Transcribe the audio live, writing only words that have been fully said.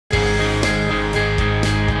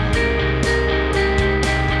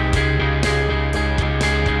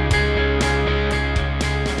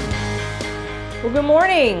good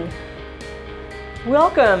morning.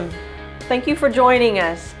 Welcome. Thank you for joining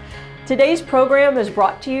us. Today's program is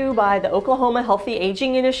brought to you by the Oklahoma Healthy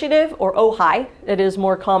Aging Initiative, or OHAI, it is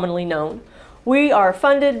more commonly known. We are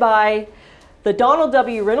funded by the Donald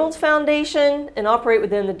W. Reynolds Foundation and operate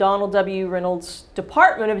within the Donald W. Reynolds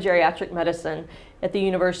Department of Geriatric Medicine at the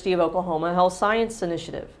University of Oklahoma Health Science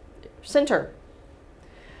Initiative Center.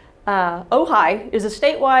 OHAI is a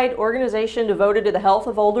statewide organization devoted to the health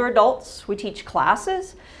of older adults. We teach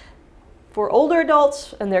classes for older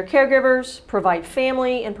adults and their caregivers, provide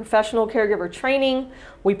family and professional caregiver training.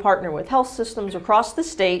 We partner with health systems across the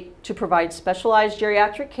state to provide specialized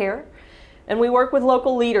geriatric care, and we work with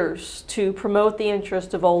local leaders to promote the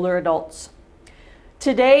interest of older adults.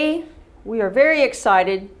 Today, we are very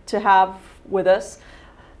excited to have with us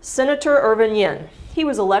Senator Ervin Yen. He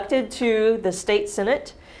was elected to the state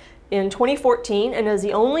Senate in 2014 and is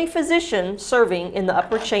the only physician serving in the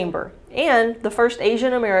upper chamber and the first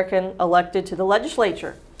Asian American elected to the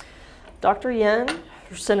legislature. Dr. Yen,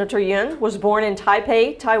 Senator Yen, was born in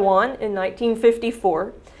Taipei, Taiwan in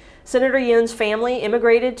 1954. Senator Yen's family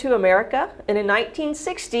immigrated to America and in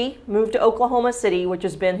 1960 moved to Oklahoma City, which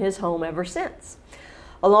has been his home ever since.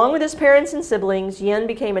 Along with his parents and siblings, Yen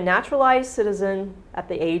became a naturalized citizen at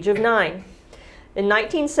the age of 9. In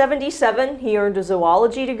 1977, he earned a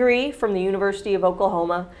zoology degree from the University of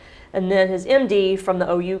Oklahoma and then his MD from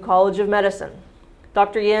the OU College of Medicine.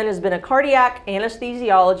 Dr. Yen has been a cardiac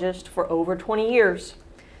anesthesiologist for over 20 years.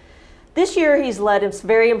 This year, he's led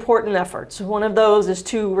very important efforts. One of those is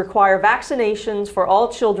to require vaccinations for all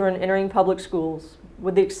children entering public schools,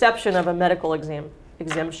 with the exception of a medical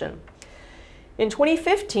exemption. In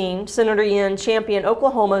 2015, Senator Yen championed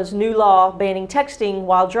Oklahoma's new law banning texting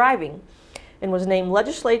while driving, and was named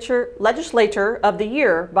Legislator of the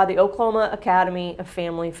Year by the Oklahoma Academy of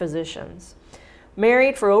Family Physicians.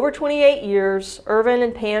 Married for over 28 years, Ervin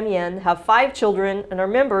and Pam Yen have 5 children and are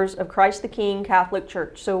members of Christ the King Catholic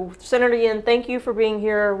Church. So, Senator Yen, thank you for being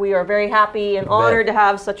here. We are very happy and honored to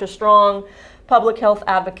have such a strong public health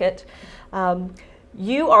advocate.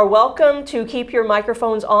 You are welcome to keep your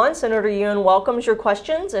microphones on. Senator Yen welcomes your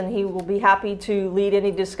questions and he will be happy to lead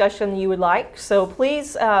any discussion you would like. So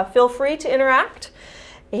please feel free to interact.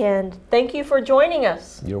 And thank you for joining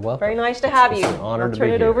us. You're welcome. Very nice to have you. It's an honor I'll to turn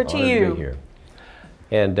be it here. over to you. To be here.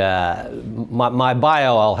 And my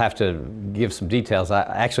bio, I'll have to give some details.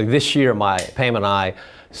 Actually, this year, Pam and I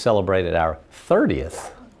celebrated our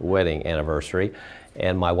 30th wedding anniversary,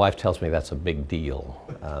 and my wife tells me that's a big deal.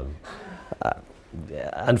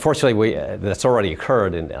 Unfortunately, that's already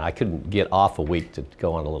occurred, and I couldn't get off a week to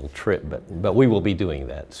go on a little trip, but we will be doing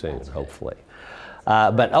that soon, hopefully.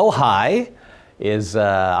 But OHAI is,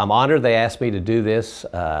 I'm honored they asked me to do this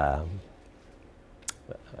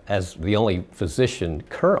as the only physician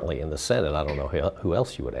currently in the Senate. I don't know who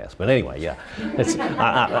else you would ask, but anyway, yeah,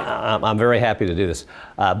 I'm very happy to do this.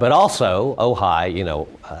 But also, OHAI,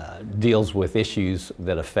 deals with issues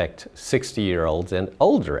that affect 60-year-olds and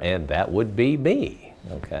older, and that would be me.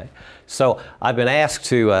 Okay, so I've been asked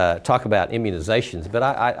to talk about immunizations, but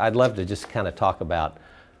I'd love to just kind of talk about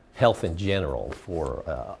health in general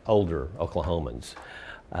for older Oklahomans,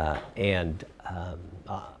 and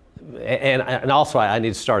also I need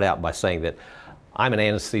to start out by saying that I'm an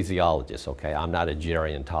anesthesiologist, okay? I'm not a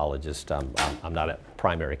gerontologist, I'm not a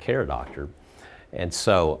primary care doctor. And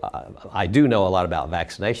so I do know a lot about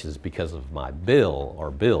vaccinations because of my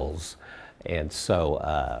bills. And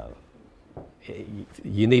so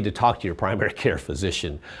you need to talk to your primary care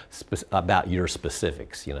physician about your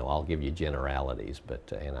specifics. I'll give you generalities,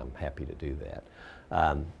 and I'm happy to do that.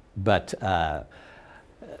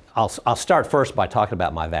 I'll start first by talking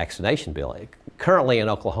about my vaccination bill. Currently in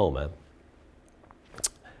Oklahoma,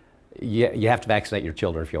 you have to vaccinate your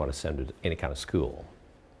children if you want to send them to any kind of school,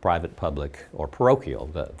 private, public, or parochial,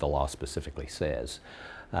 the law specifically says.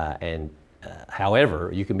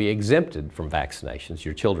 However, you can be exempted from vaccinations,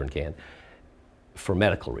 your children can, for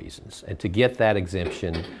medical reasons. And to get that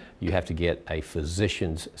exemption, you have to get a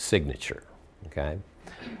physician's signature, okay?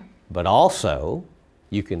 But also,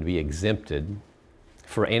 you can be exempted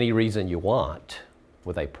for any reason you want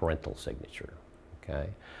with a parental signature, okay?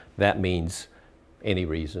 That means any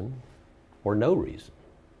reason or no reason,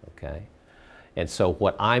 okay? And so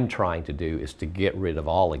what I'm trying to do is to get rid of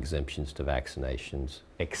all exemptions to vaccinations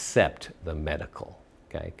except the medical,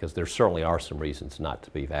 okay? Because there certainly are some reasons not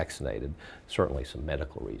to be vaccinated, certainly some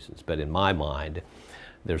medical reasons. But in my mind,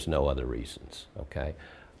 there's no other reasons, okay?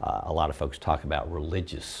 A lot of folks talk about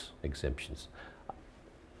religious exemptions.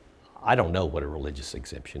 I don't know what a religious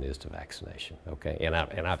exemption is to vaccination, okay? And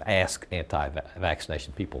I've asked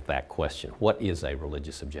anti-vaccination people that question. What is a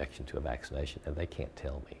religious objection to a vaccination? And they can't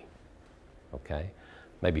tell me, okay?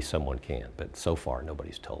 Maybe someone can, but so far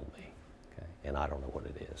nobody's told me, okay? And I don't know what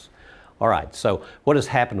it is. All right, so what has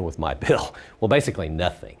happened with my bill? Well, basically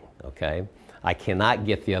nothing, okay? I cannot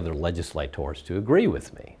get the other legislators to agree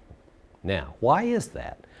with me. Now, why is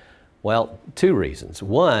that? Well, two reasons.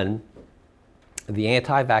 One, the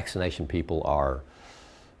anti-vaccination people are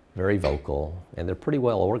very vocal and they're pretty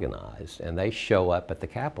well organized, and they show up at the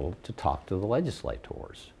Capitol to talk to the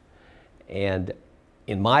legislators. And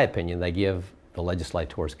in my opinion, they give the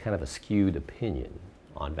legislators kind of a skewed opinion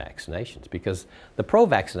on vaccinations, because the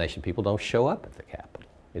pro-vaccination people don't show up at the Capitol.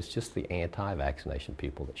 It's just the anti-vaccination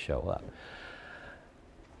people that show up.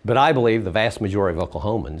 But I believe the vast majority of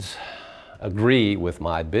Oklahomans agree with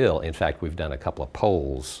my bill. In fact, we've done a couple of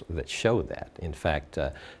polls that show that. In fact,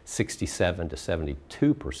 67 to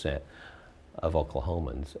 72% of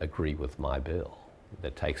Oklahomans agree with my bill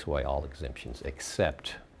that takes away all exemptions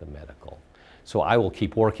except the medical. So I will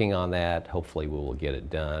keep working on that. Hopefully we will get it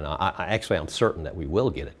done. Actually, I'm certain that we will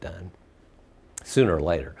get it done sooner or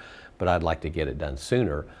later, but I'd like to get it done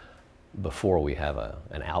sooner before we have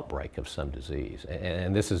an outbreak of some disease.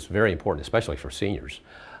 And this is very important, especially for seniors.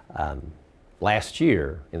 Last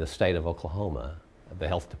year in the state of Oklahoma, the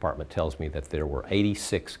health department tells me that there were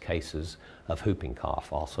 86 cases of whooping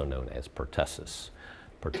cough, also known as pertussis.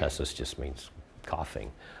 Pertussis just means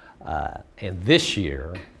coughing. And this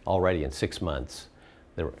year, already in 6 months,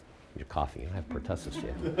 you're coughing, you don't have pertussis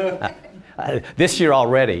yet. This year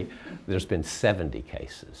already, there's been 70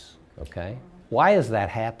 cases, okay? Why has that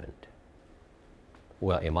happened?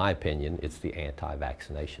 Well, in my opinion, it's the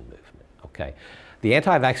anti-vaccination movement, okay? The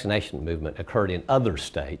anti-vaccination movement occurred in other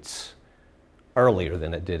states earlier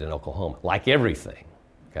than it did in Oklahoma, like everything,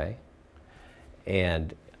 okay?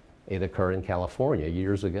 And it occurred in California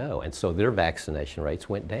years ago, and so their vaccination rates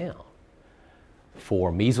went down.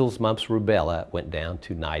 For measles, mumps, rubella, it went down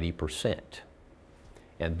to 90%.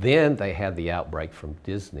 And then they had the outbreak from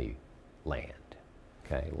Disneyland,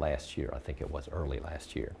 okay, last year. I think it was early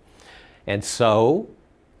last year. And so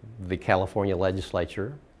the California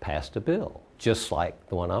legislature passed a bill, just like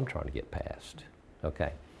the one I'm trying to get passed,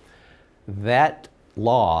 okay? That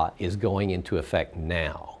law is going into effect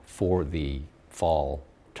now for the fall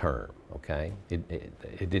term, okay?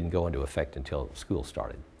 It didn't go into effect until school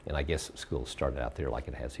started, and I guess school started out there like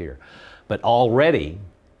it has here. But already,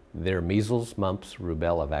 their measles, mumps,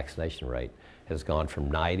 rubella vaccination rate has gone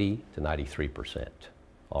from 90 to 93%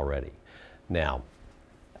 already. Now,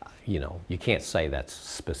 you know, you can't say that's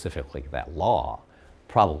specifically that law.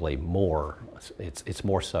 Probably more, it's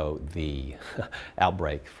more so the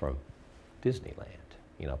outbreak from Disneyland.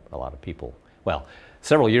 You know, a lot of people, well,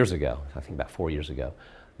 several years ago, I think about 4 years ago,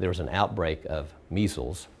 there was an outbreak of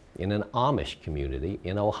measles in an Amish community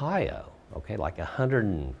in Ohio, okay? Like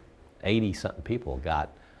 180-something people got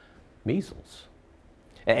measles.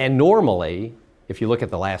 And normally, if you look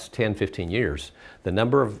at the last 10, 15 years, the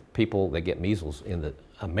number of people that get measles in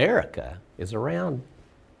America is around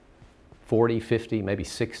 40, 50, maybe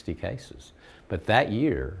 60 cases. But that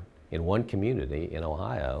year, in one community in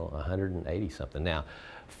Ohio, 180 something. Now,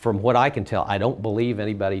 from what I can tell, I don't believe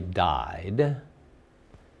anybody died,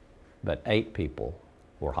 but 8 people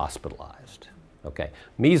were hospitalized. Okay,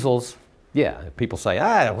 measles, yeah, people say,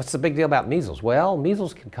 what's the big deal about measles? Well,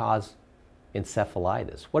 measles can cause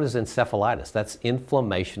encephalitis. What is encephalitis? That's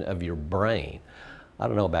inflammation of your brain. I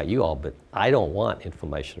don't know about you all, but I don't want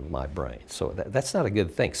inflammation of my brain. So that's not a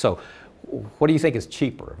good thing. So what do you think is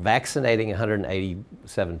cheaper? Vaccinating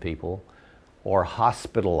 187 people or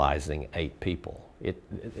hospitalizing 8 people?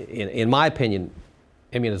 In my opinion,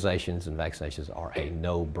 immunizations and vaccinations are a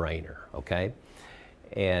no-brainer, okay?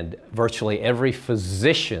 And virtually every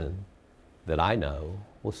physician that I know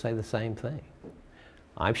will say the same thing.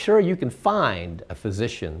 I'm sure you can find a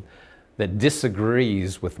physician that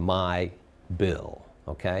disagrees with my bill,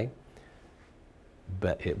 okay?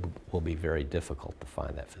 But it will be very difficult to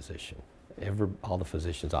find that physician. All the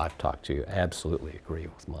physicians I've talked to absolutely agree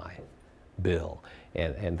with my bill.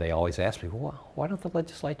 And they always ask me, well, why don't the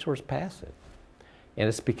legislators pass it? And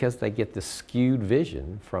it's because they get this skewed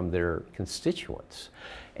vision from their constituents.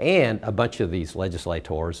 And a bunch of these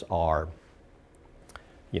legislators are,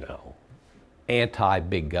 you know,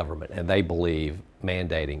 anti-big government, and they believe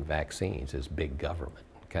mandating vaccines is big government,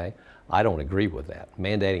 okay? I don't agree with that.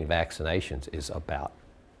 Mandating vaccinations is about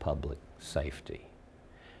public safety.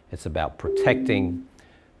 It's about protecting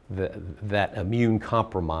that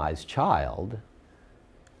immune-compromised child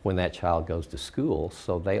when that child goes to school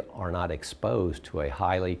so they are not exposed to a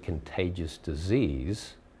highly contagious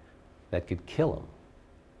disease that could kill them.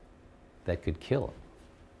 That could kill them.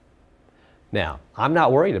 Now, I'm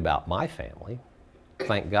not worried about my family.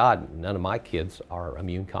 Thank God none of my kids are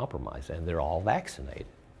immune compromised and they're all vaccinated.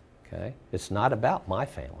 Okay? It's not about my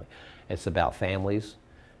family. It's about families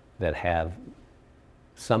that have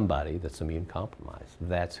somebody that's immune compromised.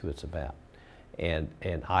 That's who it's about. And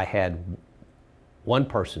I had one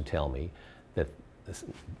person tell me that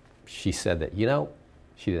she said that, you know,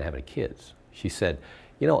 she didn't have any kids. She said,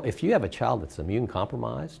 you know, if you have a child that's immune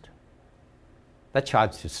compromised, that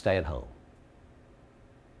child should stay at home.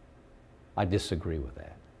 I disagree with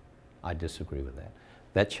that. I disagree with that.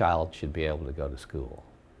 That child should be able to go to school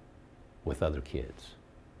with other kids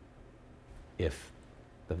if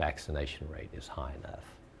the vaccination rate is high enough.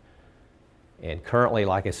 And currently,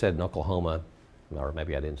 like I said, in Oklahoma, or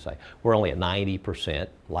maybe I didn't say, we're only at 90%,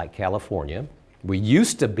 like California. We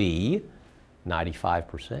used to be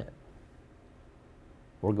 95%.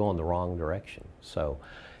 We're going the wrong direction. So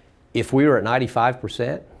if we were at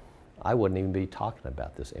 95%, I wouldn't even be talking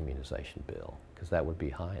about this immunization bill, because that would be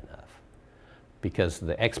high enough. Because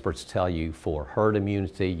the experts tell you for herd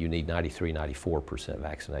immunity, you need 93, 94%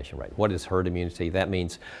 vaccination rate. What is herd immunity? That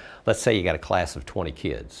means, let's say you got a class of 20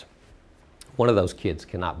 kids. One of those kids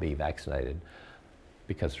cannot be vaccinated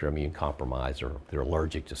because they're immune compromised or they're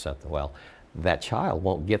allergic to something. Well, that child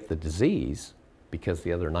won't get the disease because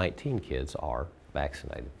the other 19 kids are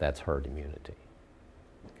vaccinated. That's herd immunity.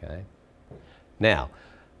 Okay? Now,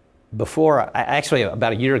 actually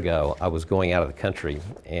about a year ago, I was going out of the country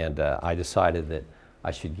and I decided that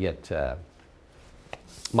I should get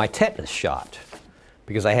my tetanus shot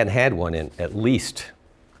because I hadn't had one in at least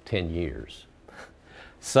 10 years.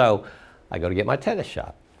 So I go to get my tetanus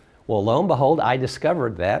shot. Well, lo and behold, I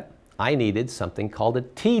discovered that I needed something called a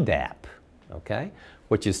Tdap, okay,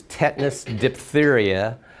 which is tetanus,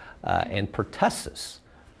 diphtheria, and pertussis.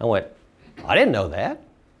 I went, I didn't know that.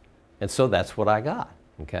 And so that's what I got,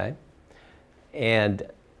 okay? And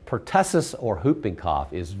pertussis or whooping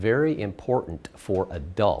cough is very important for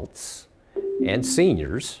adults and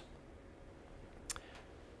seniors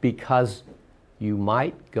because you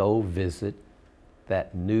might go visit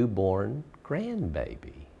that newborn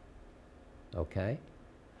grandbaby, okay?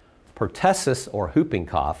 Pertussis or whooping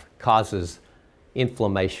cough causes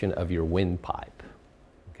inflammation of your windpipe,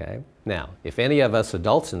 okay? Now, if any of us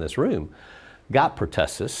adults in this room got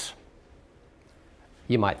pertussis,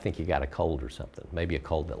 you might think you got a cold or something, maybe a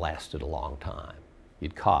cold that lasted a long time.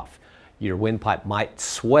 You'd cough. Your windpipe might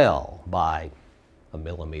swell by 1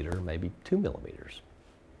 millimeter, maybe 2 millimeters.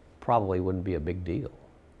 Probably wouldn't be a big deal.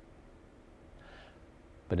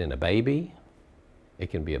 But in a baby, it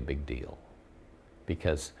can be a big deal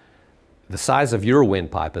because the size of your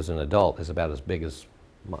windpipe as an adult is about as big as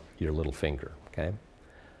your little finger, okay?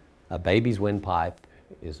 A baby's windpipe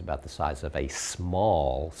is about the size of a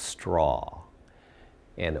small straw.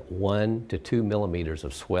 And 1 to 2 millimeters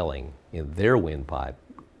of swelling in their windpipe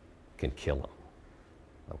can kill them.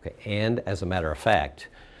 Okay? And as a matter of fact,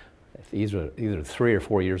 either 3 or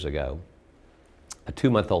 4 years ago, a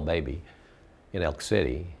 2-month-old baby in Elk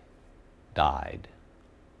City died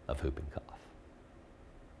of whooping cough.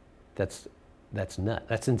 That's nuts.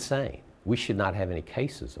 That's insane. We should not have any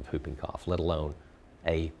cases of whooping cough, let alone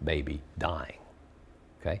a baby dying.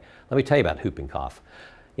 Okay? Let me tell you about whooping cough.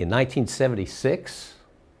 In 1976,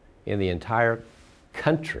 in the entire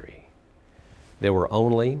country, there were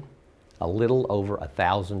only a little over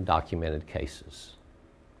 1,000 documented cases.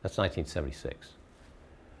 That's 1976.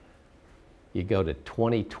 You go to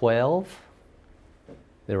 2012,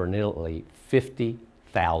 there were nearly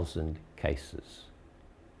 50,000 cases.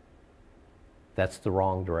 That's the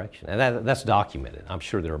wrong direction. And that's documented. I'm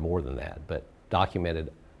sure there are more than that, but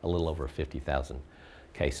documented a little over 50,000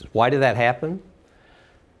 cases. Why did that happen?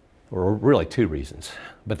 There were really 2 reasons,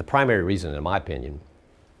 but the primary reason, in my opinion,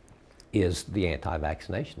 is the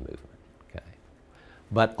anti-vaccination movement. Okay?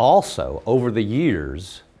 But also, over the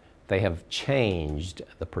years, they have changed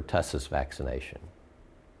the pertussis vaccination.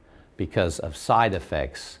 Because of side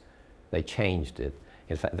effects, they changed it.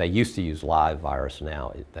 In fact, they used to use live virus,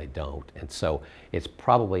 now they don't. And so it's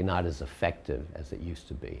probably not as effective as it used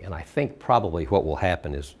to be. And I think probably what will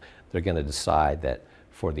happen is they're going to decide that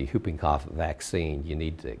for the whooping cough vaccine, you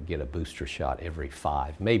need to get a booster shot every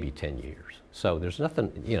 5, maybe 10 years. So there's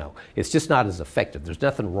nothing, you know, it's just not as effective. There's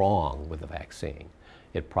nothing wrong with the vaccine.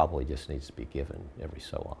 It probably just needs to be given every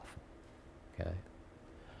so often, okay?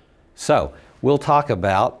 So we'll talk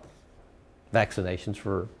about vaccinations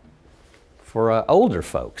for older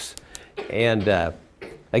folks. And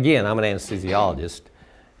again, I'm an anesthesiologist,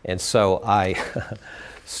 And so I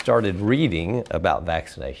started reading about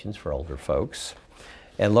vaccinations for older folks.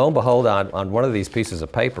 And lo and behold, on one of these pieces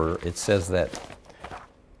of paper, it says that,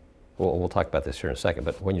 well, we'll talk about this here in a second,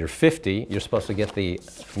 but when you're 50, you're supposed to get the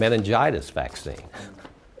meningitis vaccine.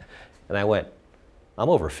 And I went, I'm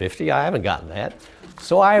over 50, I haven't gotten that.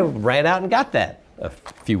 So I ran out and got that a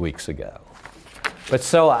few weeks ago. But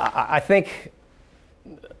so I think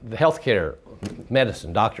the healthcare,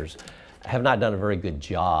 medicine, doctors have not done a very good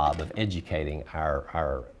job of educating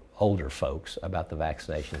our older folks about the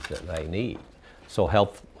vaccinations that they need. So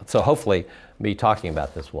hopefully me talking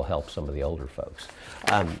about this will help some of the older folks.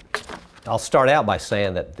 I'll start out by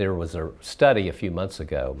saying that there was a study a few months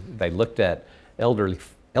ago. They looked at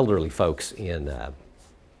elderly folks in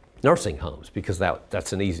nursing homes, because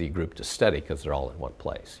that's an easy group to study because they're all in one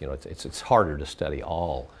place. You know, it's harder to study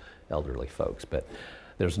all elderly folks, but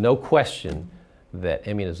there's no question that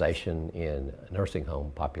immunization in nursing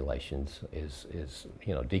home populations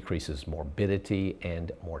decreases morbidity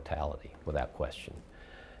and mortality without question.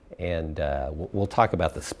 And we'll talk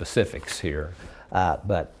about the specifics here,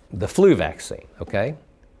 but the flu vaccine, okay?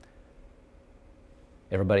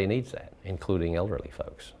 Everybody needs that, including elderly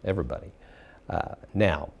folks, everybody.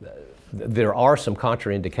 Now, there are some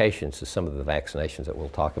contraindications to some of the vaccinations that we'll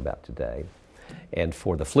talk about today. And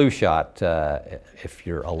for the flu shot, if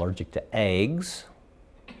you're allergic to eggs,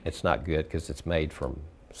 it's not good because it's made from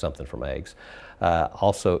something from eggs.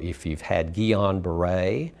 Also, if you've had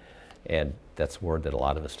Guillain-Barré, and that's a word that a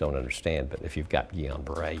lot of us don't understand, but if you've got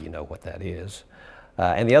Guillain-Barré, you know what that is.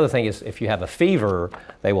 And the other thing is, if you have a fever,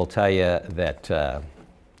 they will tell you that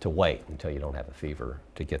to wait until you don't have a fever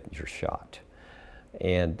to get your shot.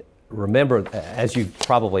 And remember, as you've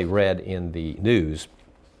probably read in the news,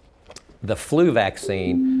 the flu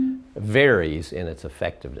vaccine varies in its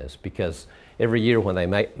effectiveness, because every year when they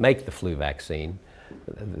make the flu vaccine,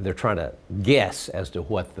 they're trying to guess as to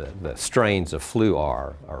what the strains of flu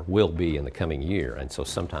are or will be in the coming year. And so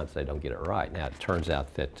sometimes they don't get it right. Now, it turns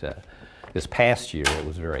out that this past year it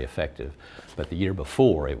was very effective, but the year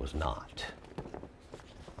before it was not.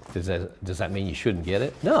 Does that mean you shouldn't get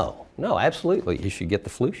it? No, absolutely. You should get the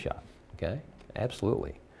flu shot, okay?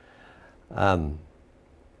 Absolutely. And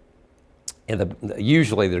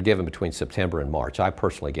usually they're given between September and March. I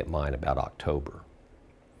personally get mine about October.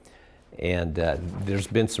 And there's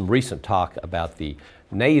been some recent talk about the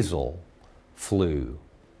nasal flu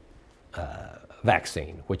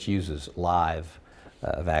vaccine, which uses live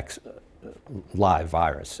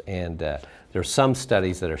virus. And there's some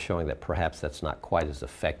studies that are showing that perhaps that's not quite as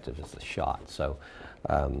effective as the shot. So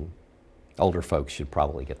older folks should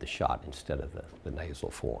probably get the shot instead of the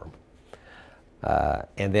nasal form.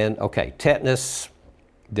 And then, okay, tetanus,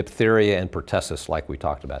 diphtheria, and pertussis, like we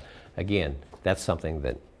talked about. Again, that's something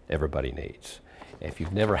that everybody needs. If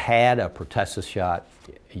you've never had a pertussis shot,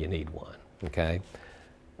 you need one, okay?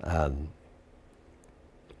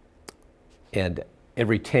 And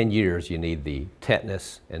every 10 years, you need the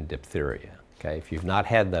tetanus and diphtheria, okay? If you've not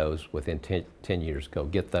had those within 10 years, go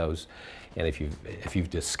get those. And if you've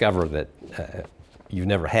discovered that you've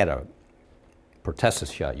never had a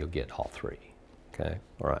pertussis shot, you'll get all three. Okay,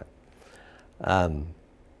 all right.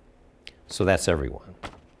 So that's everyone.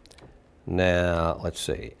 Now, let's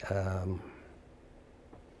see.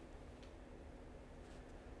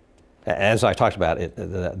 As I talked about,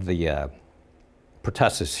 the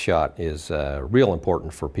pertussis shot is real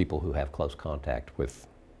important for people who have close contact with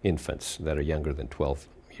infants that are younger than 12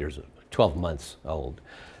 months old,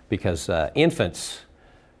 because infants,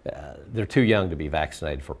 they're too young to be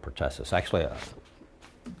vaccinated for pertussis. Actually,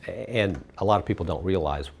 and a lot of people don't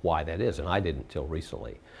realize why that is, and I didn't until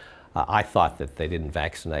recently. I thought that they didn't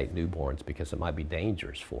vaccinate newborns because it might be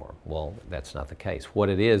dangerous for them. Well, that's not the case. What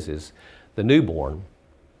it is the newborn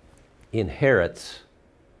inherits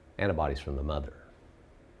antibodies from the mother.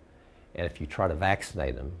 And if you try to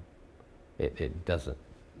vaccinate them, they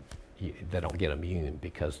don't get immune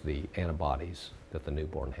because the antibodies that the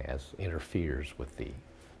newborn has interferes with the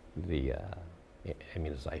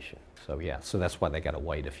immunization. So yeah, so that's why they got to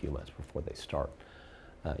wait a few months before they start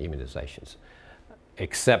immunizations.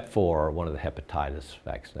 Except for one of the hepatitis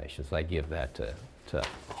vaccinations. They give that to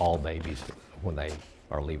all babies when they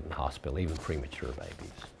are leaving the hospital, even premature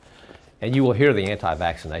babies. And you will hear the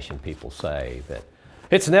anti-vaccination people say that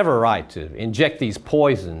it's never right to inject these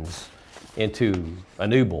poisons into a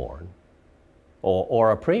newborn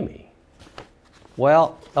or a preemie.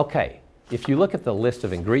 Well, okay, if you look at the list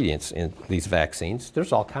of ingredients in these vaccines,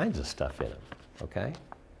 there's all kinds of stuff in them, okay?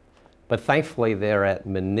 But thankfully, they're at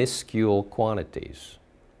minuscule quantities.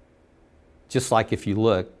 Just like if you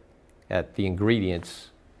look at the ingredients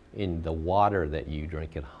in the water that you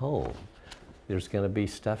drink at home, there's going to be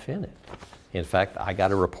stuff in it. In fact, I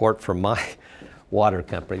got a report from my water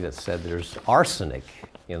company that said there's arsenic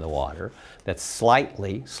in the water that's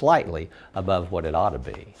slightly above what it ought to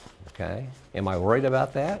be. Okay? Am I worried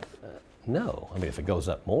about that? No. I mean, if it goes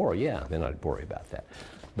up more, yeah, then I'd worry about that.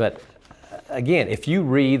 But again, if you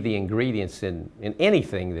read the ingredients in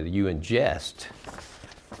anything that you ingest,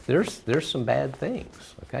 there's some bad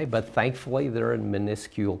things, okay? But thankfully, they're in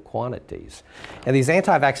minuscule quantities. And these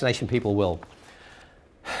anti-vaccination people will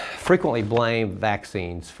frequently blame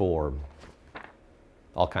vaccines for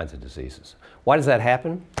all kinds of diseases. Why does that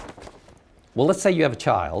happen? Well, let's say you have a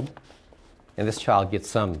child, and this child gets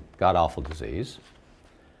some god-awful disease.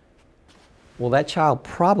 Well, that child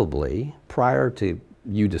probably, prior to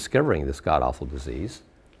you discovering this god-awful disease,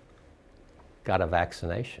 got a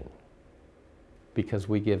vaccination. Because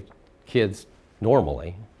we give kids,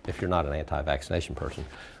 normally, if you're not an anti-vaccination person,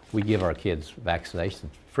 we give our kids vaccinations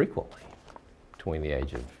frequently between the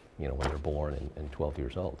age of, when they're born and 12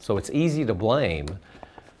 years old. So it's easy to blame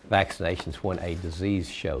vaccinations when a disease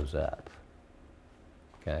shows up.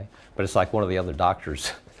 Okay? But it's like one of the other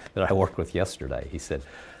doctors that I worked with yesterday. He said,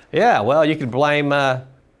 yeah, well, you could blame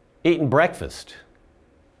eating breakfast.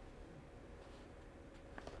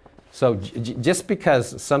 So just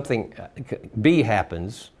because something B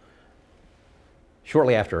happens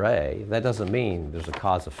shortly after A, that doesn't mean there's a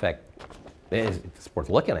cause-effect. It's worth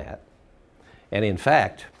looking at. And in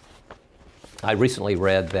fact, I recently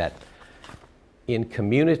read that in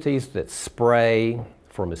communities that spray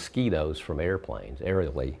for mosquitoes from airplanes,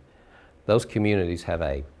 aerially, those communities have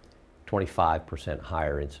a 25%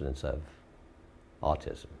 higher incidence of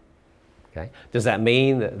autism. Okay? Does that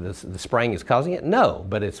mean that the spraying is causing it? No,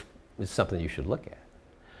 but it's something you should look at.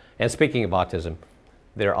 And speaking of autism,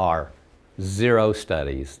 there are 0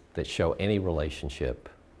 studies that show any relationship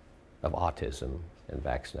of autism and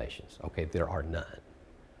vaccinations. Okay, there are none.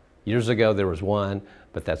 Years ago there was one,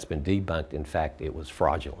 but that's been debunked. In fact, it was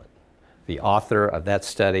fraudulent. The author of that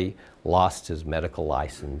study lost his medical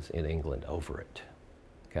license in England over it.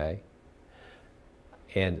 Okay?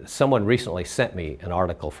 And someone recently sent me an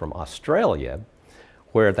article from Australia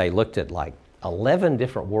where they looked at like 11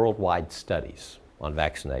 different worldwide studies on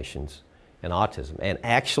vaccinations and autism. And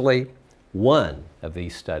actually, one of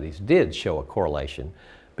these studies did show a correlation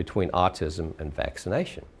between autism and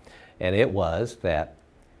vaccination. And it was that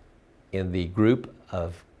in the group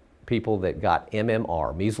of people that got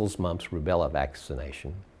MMR, measles, mumps, rubella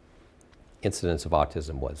vaccination, incidence of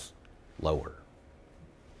autism was lower.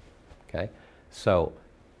 Okay? So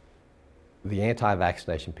the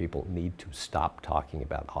anti-vaccination people need to stop talking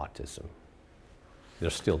about autism. They're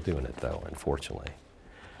still doing it though, unfortunately.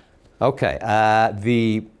 Okay,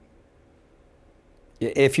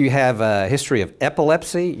 if you have a history of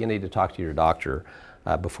epilepsy, you need to talk to your doctor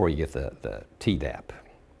before you get the Tdap.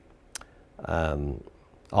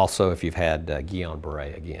 Also, if you've had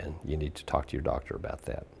Guillain-Barré, again, you need to talk to your doctor about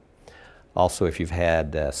that. Also, if you've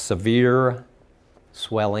had severe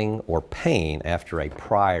swelling or pain after a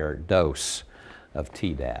prior dose of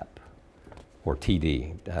Tdap or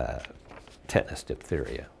TD, tetanus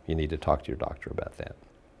diphtheria, you need to talk to your doctor about that.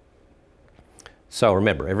 So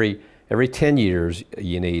remember, every 10 years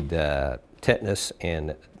you need tetanus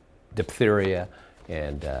and diphtheria,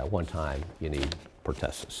 and one time you need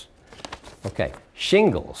pertussis. Okay,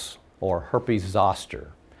 shingles or herpes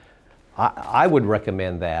zoster. I would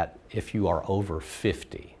recommend that if you are over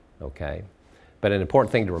 50, okay? But an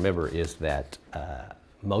important thing to remember is that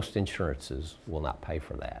most insurances will not pay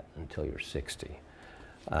for that until you're 60.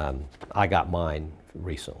 I got mine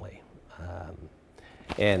recently.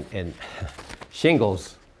 And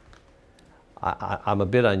shingles, I'm a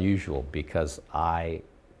bit unusual because I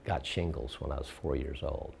got shingles when I was 4 years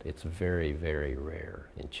old. It's very, very rare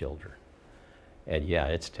in children. And yeah,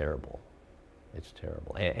 it's terrible. It's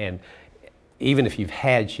terrible. And even if you've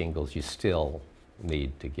had shingles, you still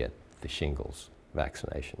need to get the shingles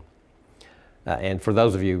vaccination. And for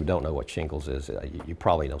those of you who don't know what shingles is, you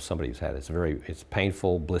probably know somebody who's had it. It's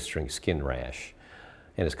painful, blistering skin rash,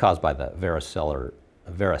 and it's caused by the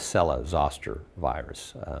varicella zoster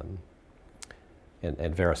virus.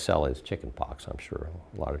 And varicella is chickenpox, I'm sure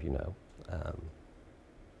a lot of you know.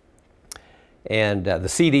 And the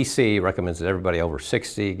CDC recommends that everybody over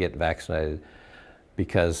 60 get vaccinated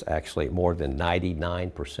because actually more than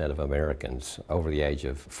 99% of Americans over the age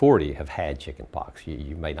of 40 have had chickenpox.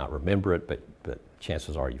 You may not remember it, but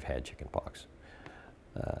chances are you've had chickenpox.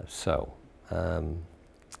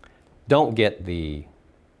 Don't get the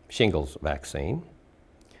shingles vaccine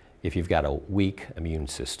if you've got a weak immune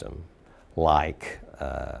system like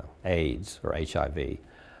AIDS or HIV.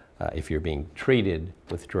 if you're being treated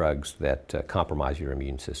with drugs that compromise your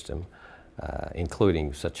immune system,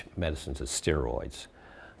 including such medicines as steroids,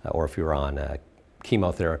 or if you're on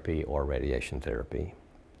chemotherapy or radiation therapy,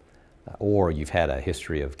 or you've had a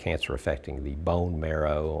history of cancer affecting the bone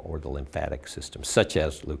marrow or the lymphatic system, such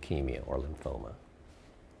as leukemia or lymphoma.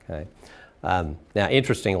 Okay? Now,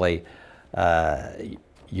 interestingly,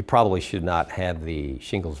 you probably should not have the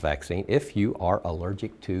shingles vaccine if you are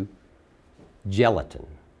allergic to gelatin,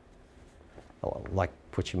 like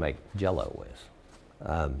what you make Jell-O with.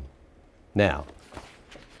 Now,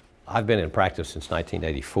 I've been in practice since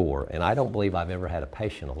 1984, and I don't believe I've ever had a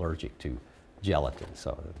patient allergic to gelatin,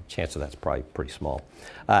 so the chance of that's probably pretty small.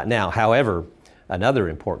 Now, however, another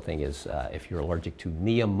important thing is if you're allergic to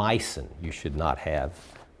neomycin, you should not have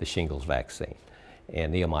the shingles vaccine.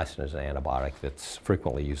 And neomycin is an antibiotic that's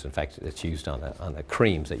frequently used. In fact, it's used on the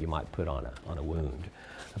creams that you might put on a wound.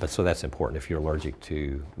 But so that's important. If you're allergic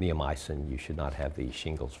to neomycin, you should not have the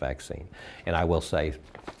shingles vaccine. And I will say,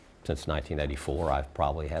 since 1984, I've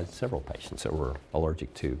probably had several patients that were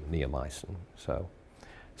allergic to neomycin. So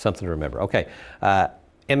something to remember. Okay,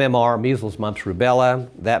 MMR, measles, mumps, rubella,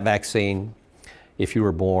 that vaccine, if you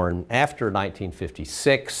were born after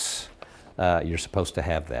 1956, you're supposed to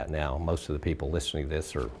have that. Now, most of the people listening to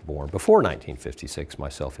this are born before 1956,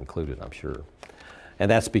 myself included, I'm sure. And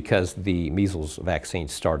that's because the measles vaccine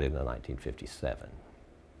started in 1957.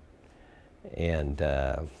 And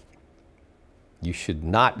you should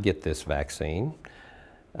not get this vaccine,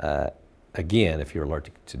 again, if you're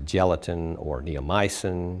allergic to gelatin or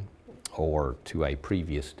neomycin or to a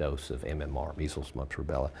previous dose of MMR, measles, mumps,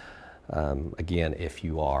 rubella. Again, if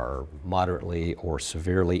you are moderately or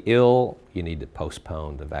severely ill, you need to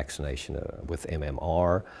postpone the vaccination with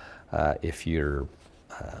MMR. If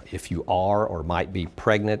you are or might be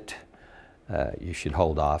pregnant, you should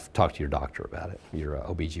hold off. Talk to your doctor about it, your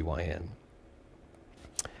OBGYN.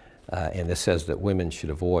 And this says that women should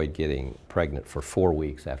avoid getting pregnant for 4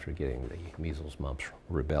 weeks after getting the measles, mumps,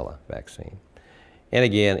 rubella vaccine. And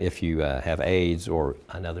again, if you have AIDS or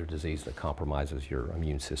another disease that compromises your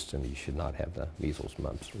immune system, you should not have the measles,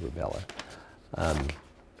 mumps, rubella.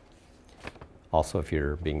 Also, if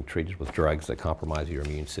you're being treated with drugs that compromise your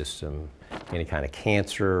immune system, any kind of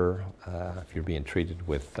cancer, if you're being treated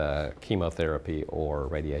with chemotherapy or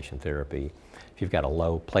radiation therapy, if you've got a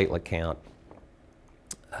low platelet count,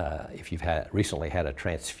 if you've recently had a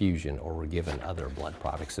transfusion or were given other blood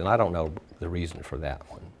products, and I don't know the reason for that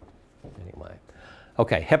one, anyway.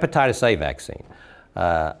 Okay, hepatitis A vaccine.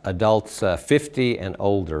 Adults 50 and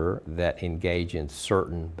older that engage in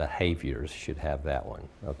certain behaviors should have that one,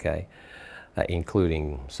 okay?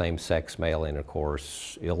 Including same-sex male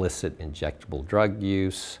intercourse, illicit injectable drug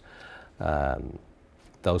use.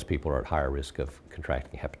 Those people are at higher risk of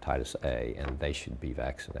contracting hepatitis A, and they should be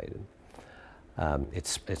vaccinated.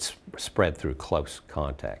 It's spread through close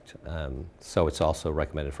contact. So it's also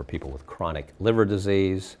recommended for people with chronic liver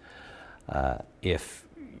disease. If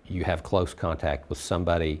you have close contact with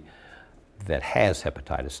somebody that has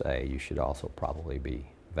hepatitis A, you should also probably be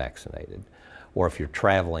vaccinated. Or if you're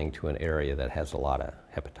traveling to an area that has a lot of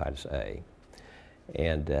hepatitis A.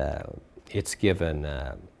 And it's given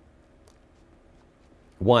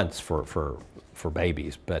once for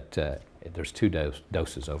babies, but there's 2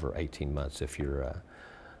 doses over 18 months if you're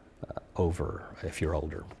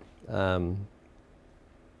older. And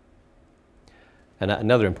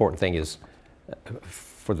another important thing is,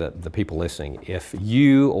 for the people listening, if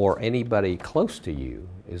you or anybody close to you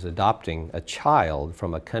is adopting a child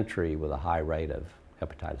from a country with a high rate of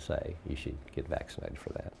hepatitis A, you should get vaccinated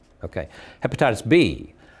for that. Okay, hepatitis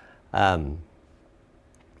B.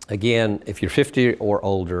 Again, if you're 50 or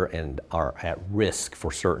older and are at risk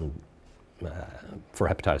for for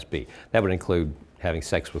hepatitis B, that would include having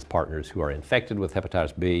sex with partners who are infected with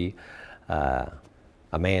hepatitis B,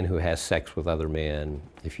 a man who has sex with other men,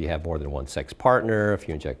 if you have more than one sex partner, if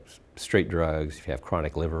you inject street drugs, if you have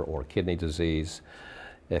chronic liver or kidney disease,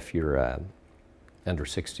 if you're under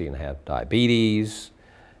 60 and have diabetes,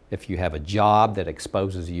 if you have a job that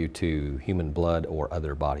exposes you to human blood or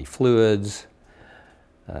other body fluids,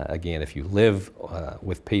 again, if you live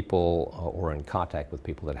with people or in contact with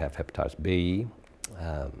people that have hepatitis B,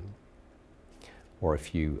 or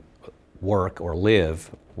if you work or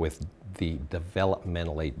live with the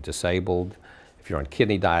developmentally disabled, if you're on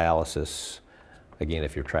kidney dialysis, again,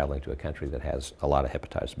 if you're traveling to a country that has a lot of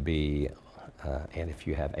hepatitis B, and if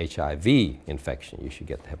you have HIV infection, you should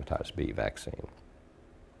get the hepatitis B vaccine.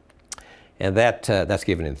 And that's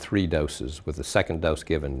given in 3 doses, with the second dose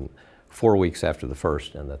given 4 weeks after the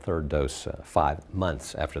first, and the third dose 5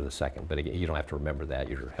 months after the second. But again, you don't have to remember that.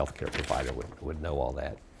 Your healthcare provider would know all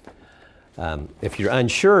that. If you're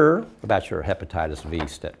unsure about your hepatitis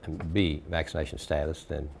B vaccination status,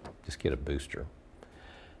 then just get a booster.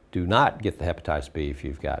 Do not get the hepatitis B if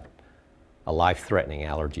you've got a life-threatening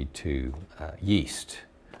allergy to yeast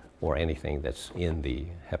or anything that's in the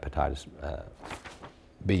hepatitis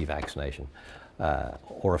B vaccination,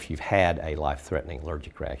 or if you've had a life-threatening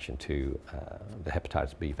allergic reaction to the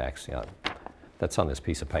hepatitis B vaccine. That's on this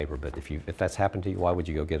piece of paper, but if that's happened to you, why would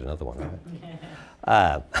you go get another one?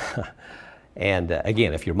 Right? And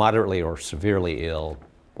again, if you're moderately or severely ill,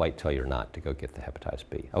 wait till you're not to go get the hepatitis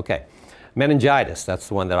B. Okay, meningitis, that's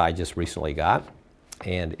the one that I just recently got.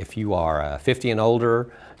 And if you are 50 and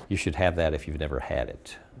older, you should have that if you've never had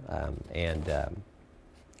it.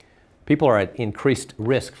 People are at increased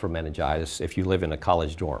risk for meningitis if you live in a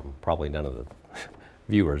college dorm. Probably none of the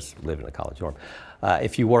viewers live in a college dorm.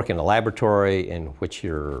 If you work in a laboratory in which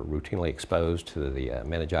you're routinely exposed to the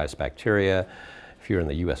meningitis bacteria, if you're in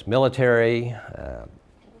the U.S. military,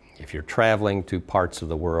 if you're traveling to parts of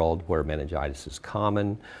the world where meningitis is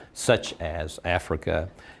common, such as Africa,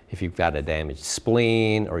 if you've got a damaged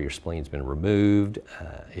spleen or your spleen's been removed,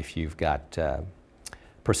 if you've got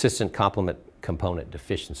persistent complement component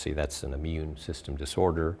deficiency, that's an immune system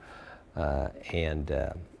disorder, and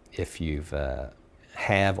if you've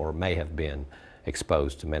have or may have been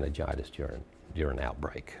exposed to meningitis during an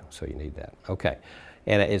outbreak, so you need that. Okay,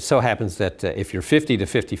 and it so happens that if you're 50 to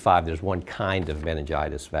 55, there's one kind of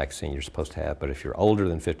meningitis vaccine you're supposed to have, but if you're older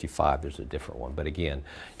than 55, there's a different one. But again,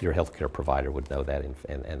 your healthcare provider would know that,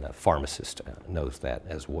 and a pharmacist knows that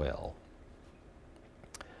as well.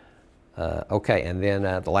 Okay, and then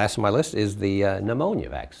the last on my list is the pneumonia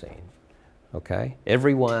vaccine. Okay,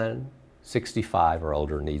 everyone 65 or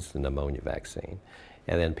older needs the pneumonia vaccine,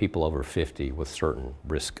 and then people over 50 with certain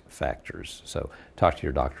risk factors. So talk to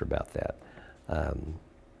your doctor about that.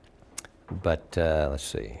 Let's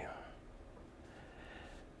see.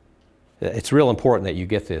 It's real important that you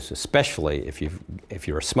get this, especially if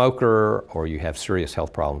you're a smoker or you have serious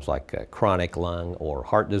health problems like chronic lung or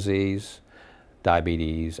heart disease,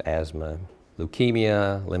 diabetes, asthma,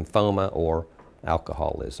 leukemia, lymphoma, or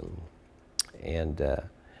alcoholism. And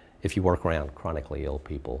if you work around chronically ill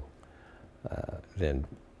people, then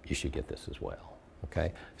you should get this as well.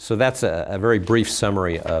 Okay? So that's a very brief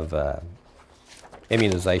summary of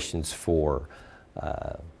immunizations for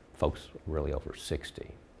folks really over 60.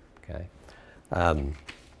 Okay?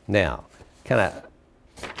 Now, kind of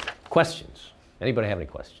questions. Anybody have any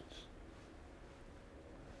questions?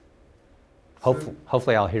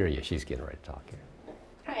 Hopefully I'll hear you. She's getting ready to talk here.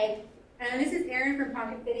 Hi, this is Erin from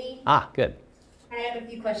Pocket City. Ah, good. I have a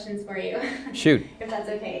few questions for you. Shoot. If that's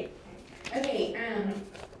okay. Okay,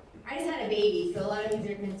 I just had a baby, so a lot of these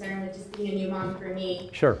are concerned with just being a new mom for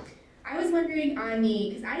me. Sure. I was wondering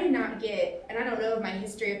because I did not get, and I don't know of my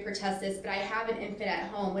history of pertussis, but I have an infant at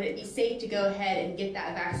home. Would it be safe to go ahead and get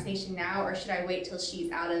that vaccination now, or should I wait till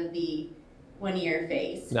she's out of the 1-year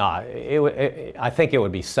phase? No, I think it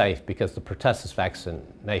would be safe because the pertussis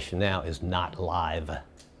vaccination now is not live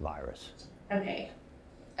virus. Okay.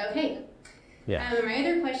 Okay. Yeah. My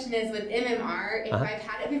other question is with MMR, if I've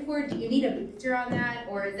had it before, do you need a booster on that,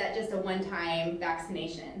 or is that just a one-time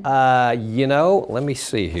vaccination? You know, let me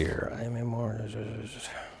see here. MMR.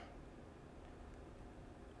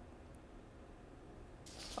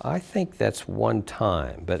 I think that's one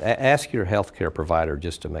time, but ask your healthcare provider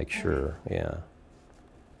just to make sure. Yeah.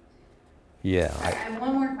 Yeah. I have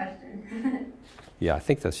one more question. Yeah, I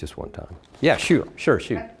think that's just one time. Yeah, sure,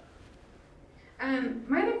 shoot.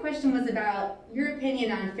 My other question was about your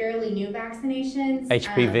opinion on fairly new vaccinations.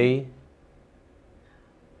 HPV?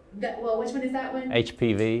 Well, which one is that one?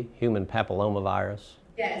 HPV, human papillomavirus.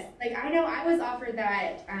 Yes, like I know I was offered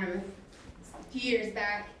that a few years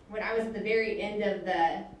back when I was at the very end of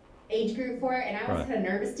the age group for it, and I was kind of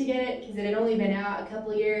nervous to get it because it had only been out a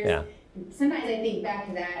couple years. Yeah. Sometimes I think back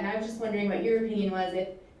to that, and I was just wondering what your opinion was if,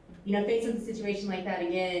 you know, faced with a situation like that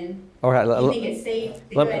again. All right. Do you think it's safe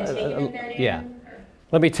to go ahead and take it if they're in? Yeah.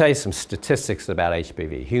 Let me tell you some statistics about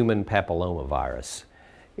HPV, human papillomavirus.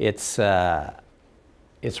 It's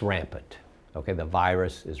rampant. Okay, the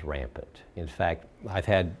virus is rampant. In fact, I've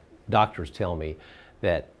had doctors tell me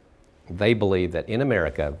that they believe that in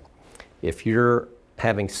America, if you're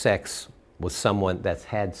having sex with someone that's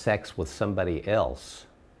had sex with somebody else,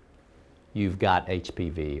 you've got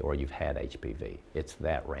HPV or you've had HPV. It's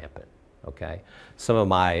that rampant, okay? Some of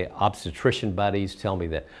my obstetrician buddies tell me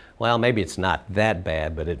that, well, maybe it's not that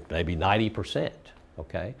bad, but it may be 90%,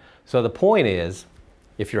 okay? So the point is,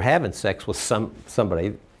 if you're having sex with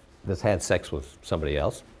somebody that's had sex with somebody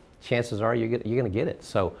else, chances are you're going to get it.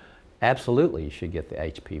 So absolutely you should get the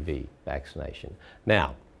HPV vaccination.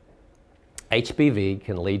 Now, HPV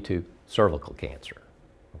can lead to cervical cancer,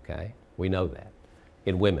 okay? We know that.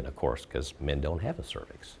 In women, of course, because men don't have a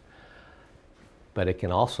cervix. But it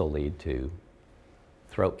can also lead to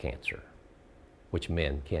throat cancer, which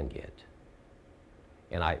men can get.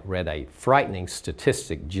 And I read a frightening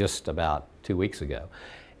statistic just about 2 weeks ago,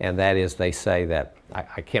 and that is they say that, I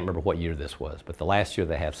can't remember what year this was, but the last year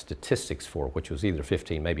they have statistics for, which was either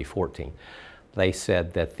 15, maybe 14, they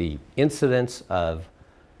said that the incidence of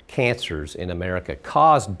cancers in America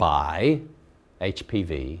caused by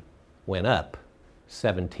HPV went up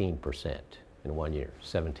 17% in 1 year,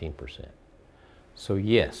 17%. So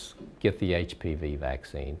yes, get the HPV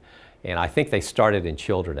vaccine. And I think they started in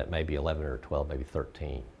children at maybe 11 or 12, maybe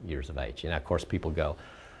 13 years of age. And of course people go,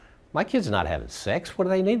 my kid's not having sex, what do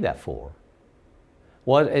they need that for?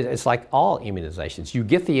 Well, it's like all immunizations. You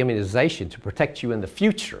get the immunization to protect you in the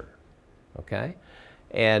future, okay?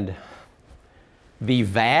 And the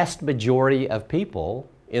vast majority of people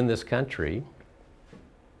in this country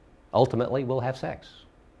ultimately will have sex.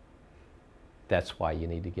 That's why you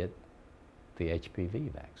need to get the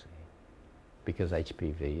HPV vaccine, because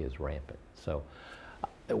HPV is rampant. So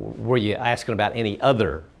were you asking about any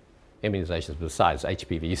other immunizations besides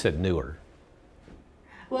HPV? You said newer.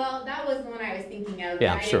 Well, that was the one I was thinking of.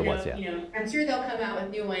 Yeah, I'm sure it was, yeah. You know, I'm sure they'll come out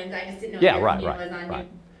with new ones. I just didn't know Yeah, if right, new right, was on right.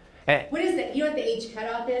 new. What is it? You know what the age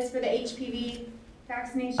cutoff is for the HPV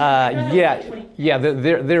vaccination? Yeah,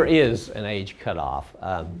 there is an age cutoff.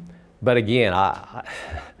 But again,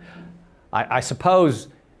 I suppose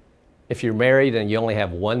if you're married and you only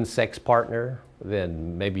have one sex partner,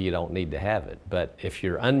 then maybe you don't need to have it. But if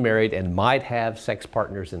you're unmarried and might have sex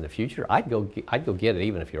partners in the future, I'd go get it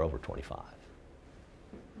even if you're over 25.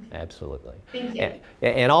 Absolutely. Thank you.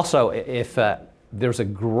 And also, if there's a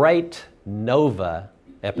great Nova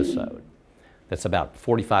episode that's about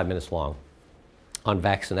 45 minutes long on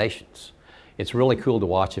vaccinations. It's really cool to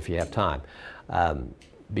watch if you have time,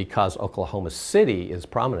 because Oklahoma City is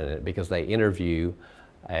prominent in it because they interview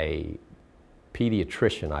a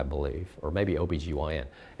pediatrician, I believe, or maybe OBGYN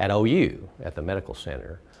at OU, at the medical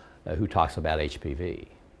center, who talks about HPV,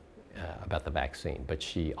 about the vaccine. But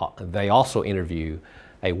they also interview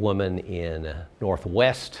a woman in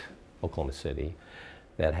Northwest Oklahoma City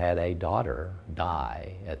that had a daughter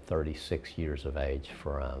die at 36 years of age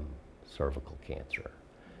from cervical cancer.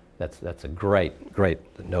 That's a great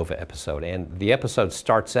Nova episode. And the episode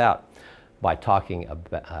starts out by talking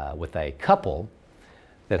about, with a couple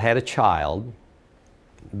that had a child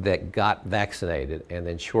that got vaccinated and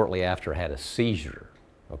then shortly after had a seizure,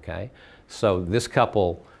 okay? So this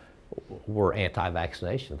couple were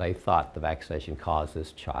anti-vaccination. They thought the vaccination caused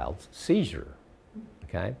this child's seizure,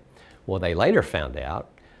 okay? Well, they later found out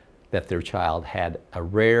that their child had a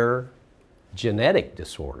rare genetic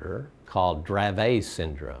disorder called Dravet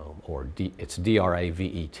syndrome, or it's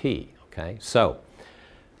D-R-A-V-E-T, okay? So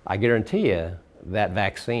I guarantee you that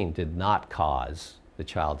vaccine did not cause the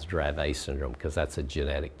child's Dravet syndrome because that's a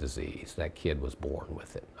genetic disease. That kid was born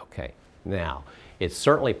with it, okay? Now, it's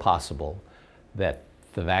certainly possible that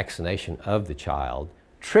the vaccination of the child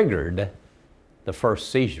triggered the first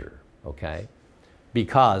seizure, okay?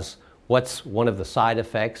 Because what's one of the side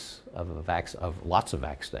effects of lots of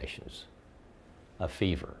vaccinations? A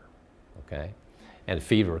fever, okay? And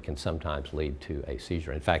fever can sometimes lead to a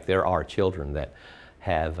seizure. In fact, there are children that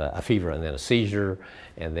have a fever and then a seizure,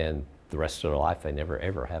 and then the rest of their life they never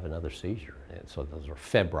ever have another seizure. And so those are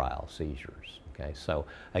febrile seizures, okay? So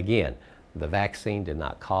again, the vaccine did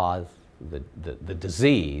not cause the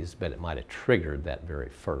disease, but it might have triggered that very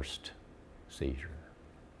first seizure.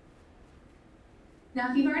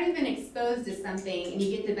 Now, if you've already been exposed to something and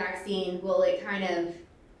you get the vaccine, will it kind of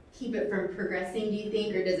keep it from progressing, do you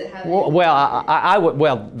think, or does it have?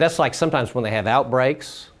 Well, that's like sometimes when they have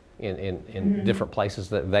outbreaks in different places,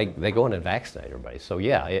 that they go in and vaccinate everybody. So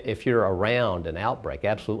yeah, if you're around an outbreak,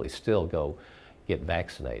 absolutely still go get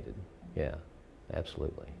vaccinated. Yeah,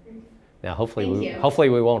 absolutely. Now, hopefully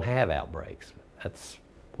we won't have outbreaks. That's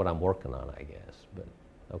what I'm working on, I guess. But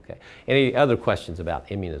okay. Any other questions about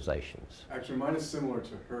immunizations? Actually, mine is similar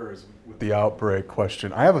to hers with the outbreak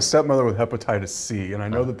question. I have a stepmother with hepatitis C, and I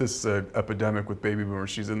know that this is an epidemic with baby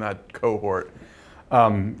boomers. She's in that cohort.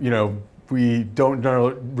 You know, we don't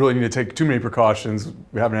really need to take too many precautions.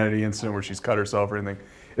 We haven't had any incident where she's cut herself or anything.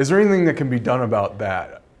 Is there anything that can be done about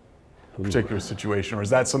that particular situation, or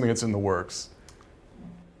is that something that's in the works?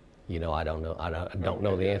 You know, I don't know. I don't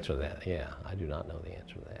know the answer to that. Yeah, I do not know the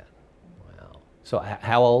answer to that. Wow. So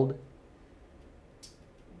how old?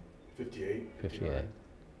 58. 58.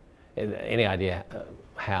 Any idea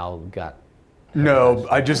how got? No,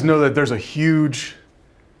 I just know that there's a huge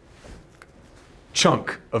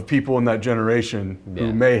chunk of people in that generation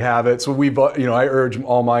who may have it. So I urge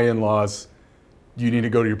all my in-laws, you need to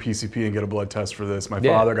go to your PCP and get a blood test for this. My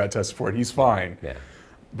father got tested for it. He's fine. Yeah.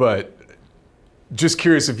 But just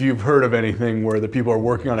curious if you've heard of anything where the people are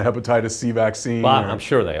working on a hepatitis C vaccine. Well, I'm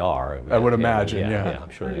sure they are. I would imagine, yeah.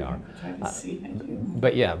 I'm sure they are.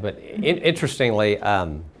 But interestingly,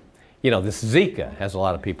 this Zika has a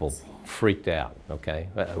lot of people freaked out, okay?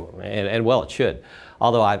 And well, it should.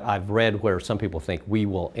 Although I've read where some people think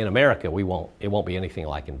in America, it won't be anything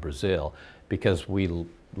like in Brazil because we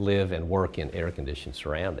live and work in air-conditioned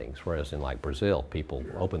surroundings, whereas in like Brazil, people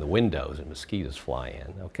open the windows and mosquitoes fly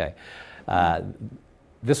in, okay?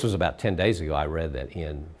 This was about 10 days ago. I read that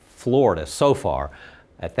in Florida, so far,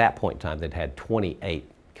 at that point in time, they'd had 28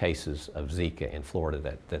 cases of Zika in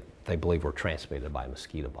Florida that they believe were transmitted by a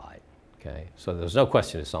mosquito bite. Okay, so there's no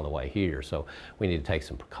question it's on the way here. So we need to take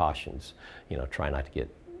some precautions. Try not to get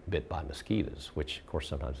bit by mosquitoes, which of course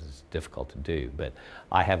sometimes is difficult to do. But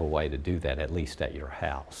I have a way to do that, at least at your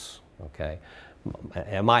house. Okay.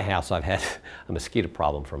 At my house, I've had a mosquito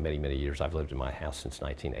problem for many, many years. I've lived in my house since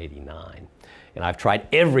 1989. And I've tried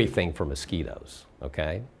everything for mosquitoes,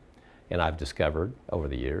 okay? And I've discovered over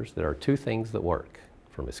the years there are two things that work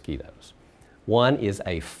for mosquitoes. One is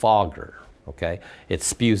a fogger, okay? It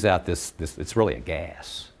spews out this it's really a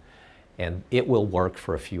gas. And it will work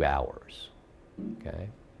for a few hours, okay?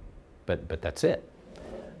 But that's it.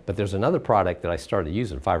 But there's another product that I started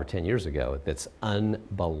using 5 or 10 years ago that's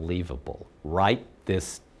unbelievable. Write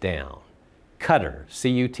this down. Cutter,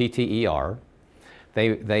 C-U-T-T-E-R.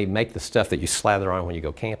 They make the stuff that you slather on when you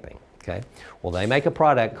go camping, okay? Well, they make a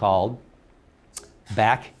product called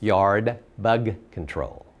Backyard Bug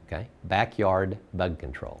Control, okay? Backyard Bug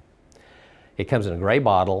Control. It comes in a gray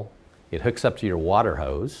bottle. It hooks up to your water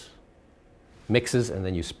hose, mixes, and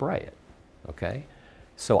then you spray it, okay?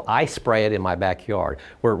 So I spray it in my backyard.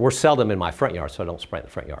 We're seldom in my front yard, so I don't spray in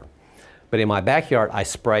the front yard. But in my backyard, I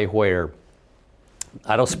spray where,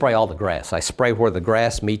 I don't spray all the grass. I spray where the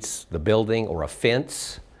grass meets the building or a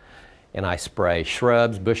fence, and I spray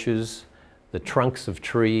shrubs, bushes, the trunks of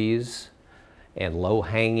trees, and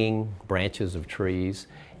low-hanging branches of trees.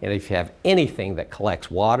 And if you have anything that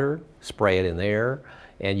collects water, spray it in there,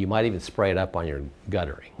 and you might even spray it up on your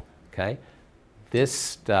guttering, okay? This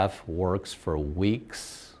stuff works for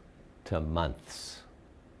weeks to months,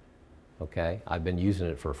 okay? I've been using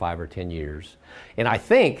it for 5 or 10 years. And I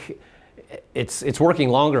think it's working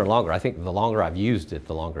longer and longer. I think the longer I've used it,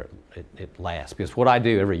 the longer it lasts. Because what I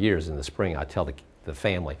do every year is in the spring, I tell the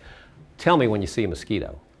family, tell me when you see a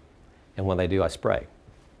mosquito. And when they do, I spray.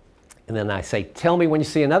 And then I say, tell me when you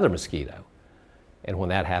see another mosquito. And when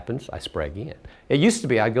that happens, I spray again. It used to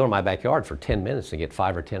be I'd go in my backyard for 10 minutes and get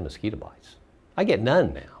 5 or 10 mosquito bites. I get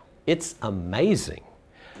none now. It's amazing.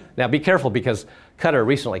 Now be careful because Cutter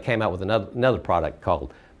recently came out with another product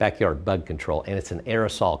called Backyard Bug Control, and it's an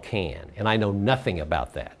aerosol can. And I know nothing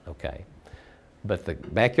about that, okay? But the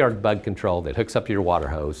Backyard Bug Control that hooks up to your water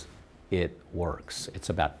hose, it works. It's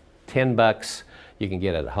about 10 bucks. You can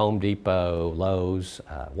get it at Home Depot, Lowe's,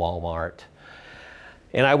 Walmart.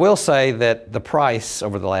 And I will say that the price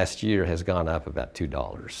over the last year has gone up about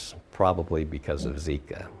 $2, probably because of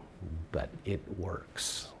Zika. But it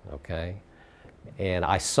works, okay? And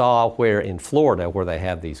I saw where in Florida, where they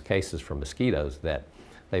have these cases for mosquitoes, that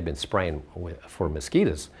they've been spraying for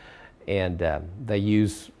mosquitoes, and they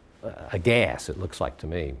use a gas, it looks like to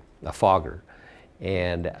me, a fogger.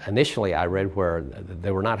 And initially I read where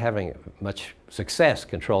they were not having much success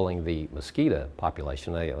controlling the mosquito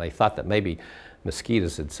population. They thought that maybe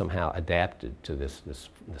mosquitoes had somehow adapted to this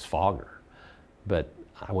fogger. But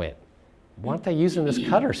I went, why aren't they using this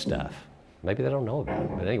Cutter stuff? Maybe they don't know about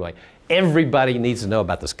it. But anyway, everybody needs to know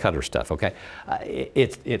about this Cutter stuff, okay?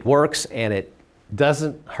 It works, and it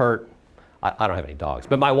doesn't hurt. I don't have any dogs,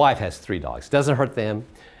 but my wife has 3 dogs. It doesn't hurt them.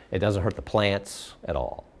 It doesn't hurt the plants at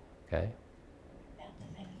all, okay?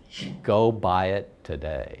 Go buy it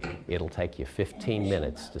today. It'll take you 15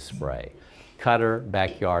 minutes to spray. Cutter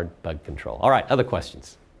Backyard Bug Control. All right, other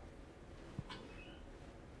questions?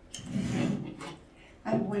 I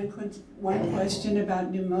have one question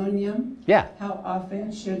about pneumonia. Yeah. How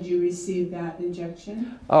often should you receive that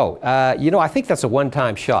injection? Oh, I think that's a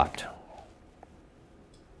one-time shot.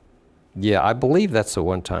 Yeah, I believe that's a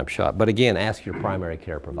one-time shot. But again, ask your primary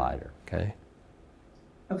care provider, okay?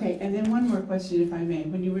 Okay, and then one more question, if I may.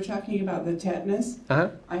 When you were talking about the tetanus,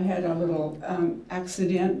 I had a little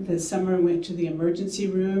accident this summer, went to the emergency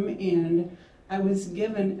room, and I was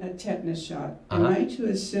given a tetanus shot. Am I to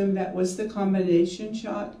assume that was the combination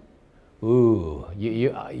shot? Ooh,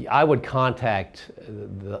 I would contact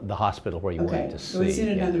the hospital where you went to see. Okay, it was in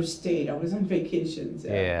another state. I was on vacation. So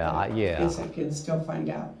Yeah, I yeah. guess I can still find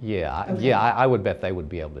out. Yeah, Okay. yeah. I would bet they would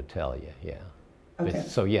be able to tell you. Yeah. Okay.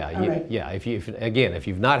 So yeah, All right. yeah. If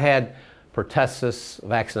you've not had pertussis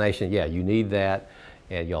vaccination, yeah, you need that,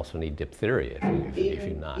 and you also need diphtheria if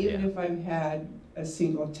you've not. Even Yeah. if I've had a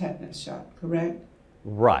single tetanus shot, correct?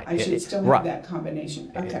 Right. I should still have right. that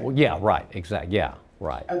combination. Okay. Well, yeah. Right. Exactly. Yeah.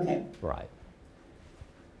 Right. Okay. Right.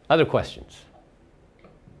 Other questions?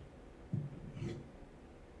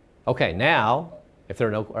 Okay, now, if there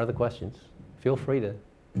are no other questions, feel free to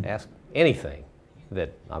ask anything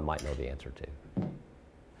that I might know the answer to.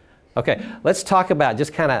 Okay, let's talk about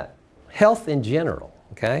just kind of health in general,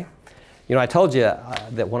 okay? You know, I told you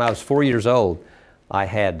that when I was 4 years old, I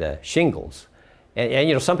had shingles. And,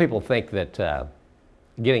 you know, some people think that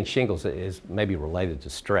getting shingles is maybe related to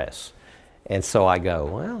stress. And so I go,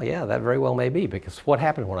 well, yeah, that very well may be, because what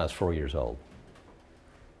happened when I was 4 years old?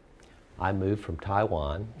 I moved from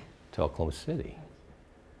Taiwan to Oklahoma City.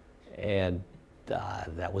 And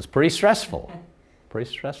that was pretty stressful,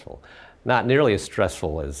 Not nearly as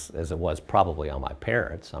stressful as it was probably on my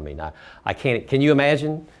parents. I mean, I can't, can you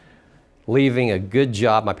imagine leaving a good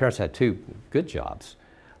job? My parents had 2 good jobs.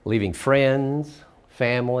 Leaving friends,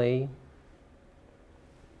 family,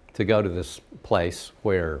 to go to this place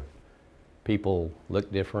where people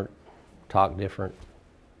look different, talk different,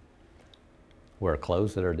 wear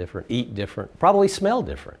clothes that are different, eat different, probably smell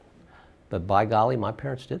different. But by golly, my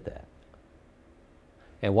parents did that.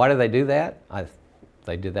 And why did they do that?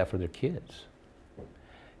 They did that for their kids.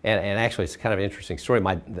 And actually, it's kind of an interesting story.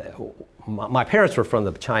 My parents were from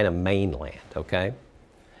the China mainland, okay?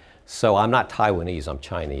 So I'm not Taiwanese, I'm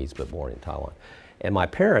Chinese, but born in Taiwan. And my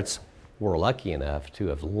parents were lucky enough to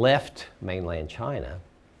have left mainland China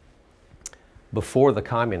before the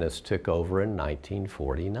communists took over in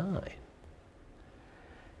 1949.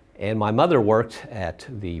 And my mother worked at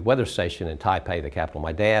the weather station in Taipei, the capital.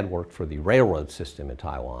 My dad worked for the railroad system in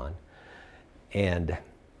Taiwan. And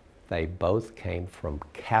they both came from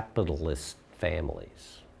capitalist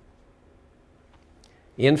families.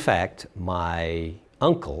 In fact, my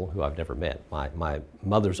uncle, who I've never met, my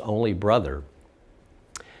mother's only brother,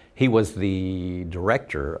 he was the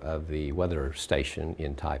director of the weather station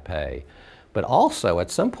in Taipei. But also,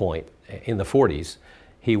 at some point in the 40s,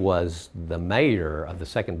 he was the mayor of the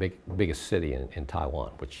second biggest city in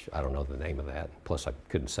Taiwan, which I don't know the name of that. Plus, I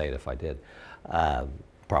couldn't say it if I did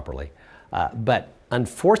properly. But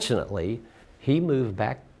unfortunately, he moved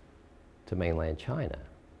back to mainland China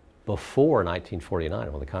before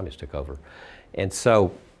 1949, when the communists took over. And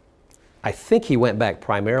so I think he went back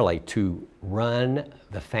primarily to run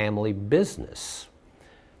the family business,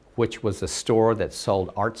 which was a store that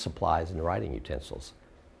sold art supplies and writing utensils.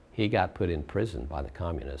 He got put in prison by the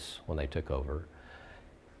communists when they took over,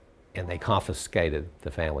 and they confiscated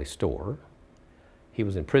the family store. He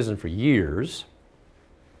was in prison for years,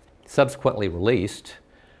 subsequently released,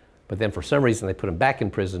 but then for some reason they put him back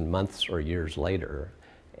in prison months or years later.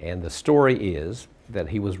 And the story is that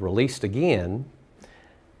he was released again,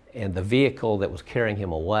 and the vehicle that was carrying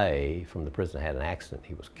him away from the prison had an accident.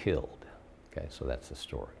 He was killed. Okay, so that's the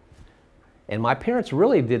story. And my parents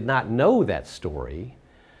really did not know that story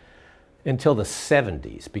until the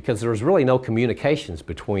 70s, because there was really no communications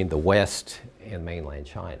between the West and mainland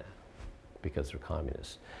China, because they're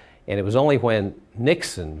communists. And it was only when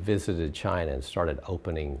Nixon visited China and started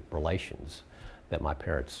opening relations that my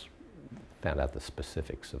parents found out the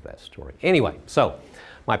specifics of that story. Anyway, so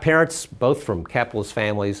my parents, both from capitalist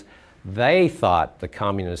families, they thought the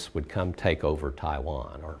communists would come take over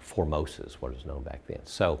Taiwan, or Formosa is what was known back then.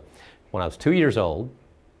 So when I was 2 years old,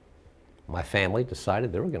 my family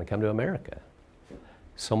decided they were going to come to America.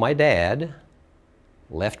 So my dad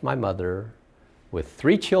left my mother with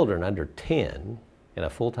 3 children under 10 in a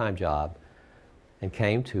full-time job and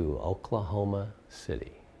came to Oklahoma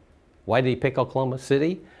City. Why did he pick Oklahoma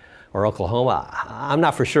City or Oklahoma? I'm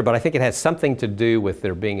not for sure, but I think it has something to do with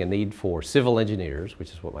there being a need for civil engineers,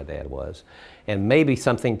 which is what my dad was, and maybe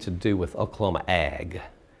something to do with Oklahoma Ag,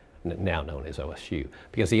 now known as OSU,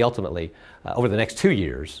 because he ultimately, over the next 2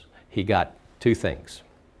 years, he got 2 things.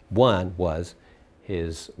 One was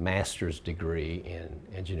his master's degree in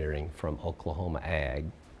engineering from Oklahoma Ag,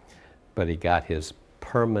 but he got his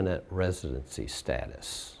permanent residency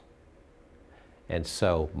status. And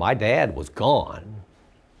so my dad was gone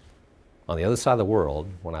on the other side of the world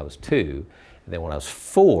when I was 2, and then when I was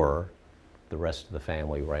 4, the rest of the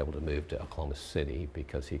family were able to move to Oklahoma City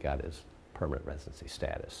because he got his permanent residency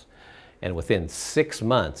status. And within 6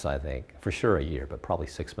 months, I think, for sure a year, but probably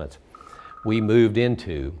 6 months, we moved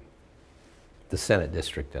into the Senate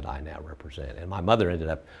district that I now represent. And my mother ended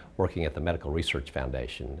up working at the Medical Research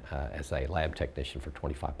Foundation as a lab technician for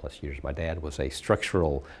 25 plus years. My dad was a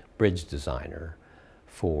structural bridge designer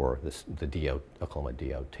for the Oklahoma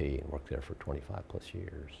DOT and worked there for 25 plus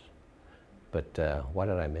years. But why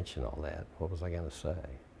did I mention all that? What was I going to say?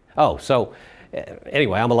 Oh, so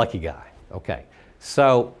anyway, I'm a lucky guy. Okay,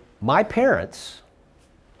 so my parents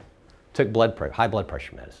took high blood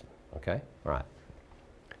pressure medicine. Okay, all right.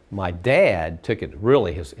 My dad took it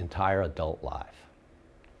really his entire adult life.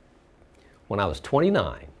 When I was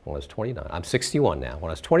 29, I'm 61 now. When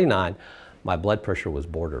I was 29, my blood pressure was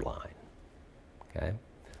borderline. Okay,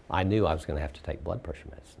 I knew I was going to have to take blood pressure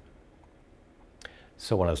medicine.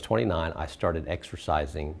 So when I was 29, I started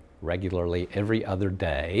exercising regularly every other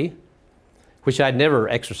day, which I'd never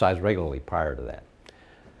exercised regularly prior to that.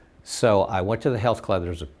 So I went to the health club.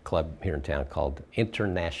 There's a club here in town called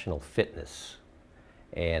International Fitness.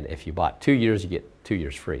 And if you bought 2 years, you get 2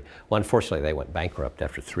 years free. Well, unfortunately, they went bankrupt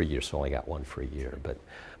after 3 years, so I only got 1 free year.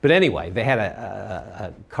 But anyway, they had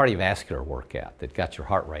a cardiovascular workout that got your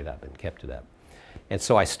heart rate up and kept it up. And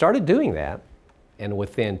so I started doing that, and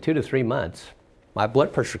within 2 to 3 months, my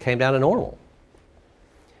blood pressure came down to normal.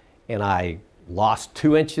 And I lost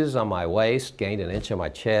 2 inches on my waist, gained 1 inch on my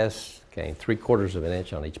chest, gained 3/4 of an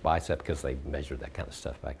inch on each bicep because they measured that kind of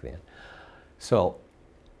stuff back then. So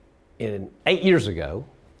 8 years ago,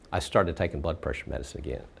 I started taking blood pressure medicine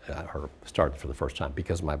again, or started for the first time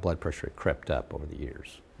because my blood pressure had crept up over the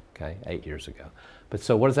years, okay, 8 years ago. But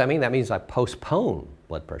so what does that mean? That means I postponed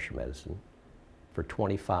blood pressure medicine for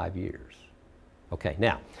 25 years. Okay,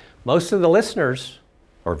 now, most of the listeners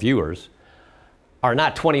or viewers are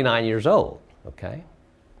not 29 years old, okay?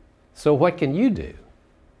 So what can you do?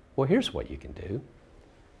 Well, here's what you can do.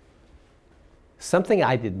 Something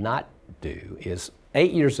I did not do is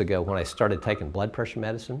 8 years ago when I started taking blood pressure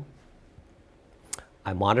medicine,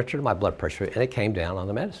 I monitored my blood pressure and it came down on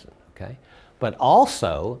the medicine, okay? But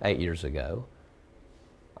also 8 years ago,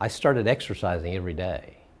 I started exercising every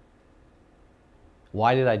day.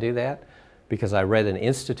 Why did I do that? Because I read an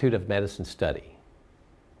Institute of Medicine study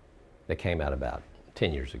that came out about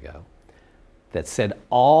 10 years ago that said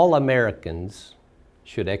all Americans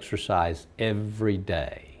should exercise every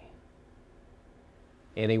day.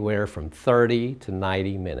 Anywhere from 30 to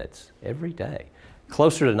 90 minutes every day.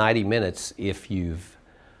 Closer to 90 minutes if you've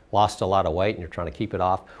lost a lot of weight and you're trying to keep it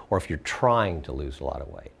off, or if you're trying to lose a lot of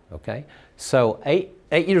weight, okay? So eight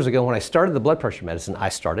years ago when I started the blood pressure medicine, I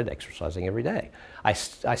started exercising every day. I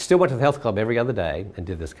still went to the health club every other day and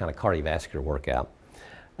did this kind of cardiovascular workout.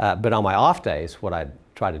 But on my off days, what I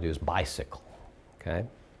try to do is bicycle, okay?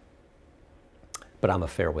 But I'm a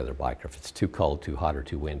fair weather biker. If it's too cold, too hot, or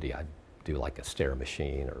too windy, I do like a stair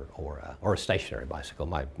machine or a stationary bicycle.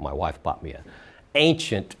 My wife bought me an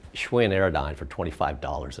ancient Schwinn Aerodyne for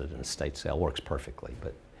 $25 at an estate sale. Works perfectly.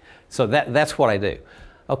 But so that's what I do.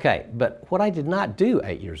 Okay, but what I did not do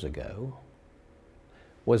 8 years ago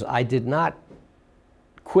was I did not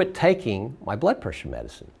quit taking my blood pressure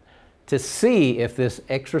medicine to see if this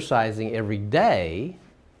exercising every day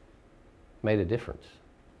made a difference.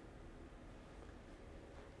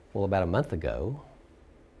 Well, about a month ago,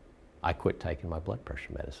 I quit taking my blood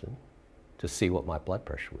pressure medicine to see what my blood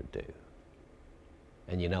pressure would do.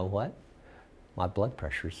 And you know what? My blood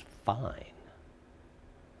pressure's fine.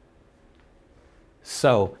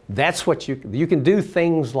 So that's what you can do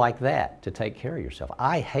things like that to take care of yourself.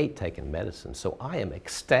 I hate taking medicine, so I am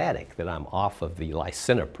ecstatic that I'm off of the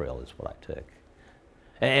lisinopril is what I took.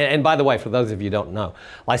 And by the way, for those of you who don't know,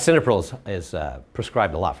 lisinopril is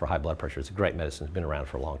prescribed a lot for high blood pressure. It's a great medicine. It's been around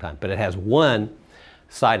for a long time. But it has one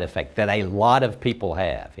side effect that a lot of people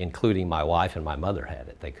have, including my wife and my mother had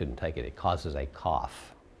it. They couldn't take it. It causes a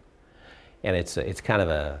cough. And it's kind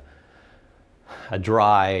of a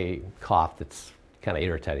dry cough that's kind of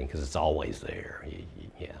irritating because it's always there.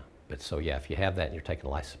 Yeah. But so yeah, if you have that and you're taking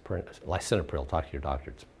lisinopril, talk to your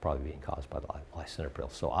doctor. It's probably being caused by the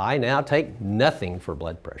lisinopril. So I now take nothing for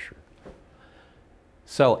blood pressure.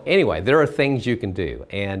 So anyway, there are things you can do.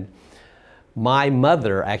 And my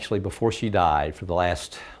mother, actually, before she died, for the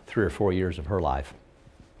last 3 or 4 years of her life,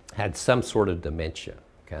 had some sort of dementia,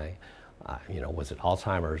 okay? Was it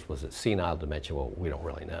Alzheimer's? Was it senile dementia? Well, we don't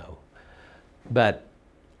really know. But,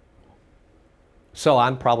 so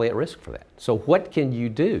I'm probably at risk for that. So what can you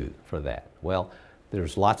do for that? Well,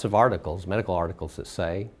 there's lots of articles, medical articles that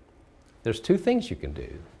say there's 2 things you can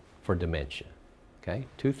do for dementia, okay?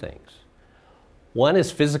 2 things. One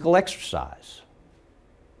is physical exercise.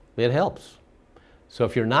 It helps. So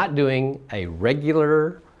if you're not doing a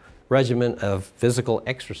regular regimen of physical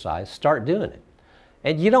exercise, start doing it.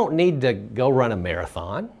 And you don't need to go run a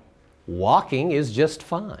marathon. walking is just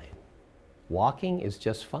fine. Walking is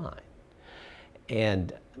just fine.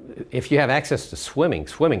 And if you have access to swimming,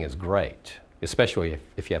 swimming is great, especially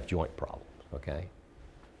if you have joint problems, okay?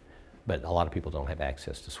 But a lot of people don't have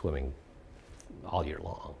access to swimming all year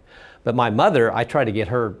long. But my mother, I tried to get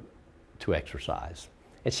her to exercise.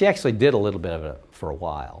 And she actually did a little bit of it for a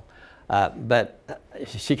while. But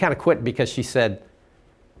she kind of quit because she said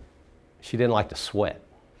she didn't like to sweat.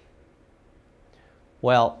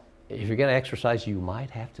 Well, if you're going to exercise, you might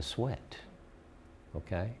have to sweat,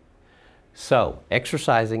 okay? So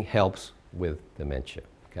exercising helps with dementia,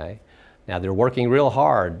 okay? Now they're working real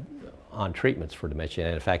hard on treatments for dementia,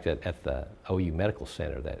 and in fact at the OU Medical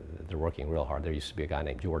Center they're working real hard. There used to be a guy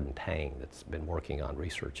named Jordan Tang that's been working on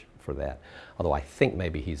research for that, although I think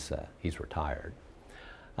maybe he's retired.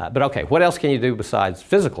 But okay, what else can you do besides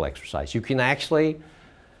physical exercise? You can actually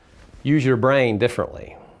use your brain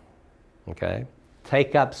differently, okay?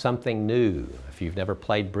 Take up something new. If you've never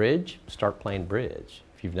played bridge, start playing bridge.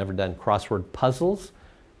 If you've never done crossword puzzles,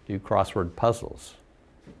 do crossword puzzles.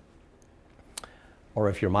 Or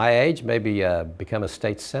if you're my age, maybe become a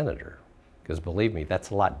state senator, because believe me,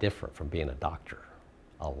 that's a lot different from being a doctor.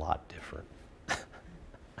 A lot different.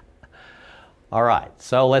 All right,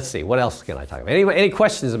 so let's see, what else can I talk about? Any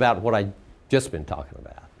questions about what I've just been talking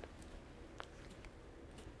about?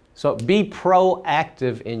 So be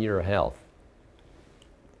proactive in your health.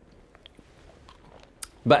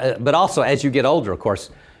 But also, as you get older, of course,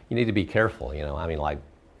 you need to be careful, you know. I mean, like,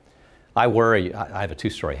 I worry, I have a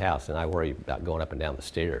two-story house, and I worry about going up and down the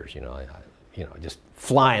stairs, you know, just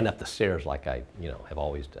flying up the stairs like I, have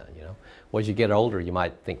always done, you know. Well, as you get older, you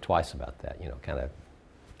might think twice about that, kind of,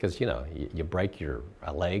 because, you break a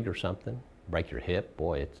leg or something, break your hip,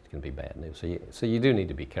 boy, it's going to be bad news. So you do need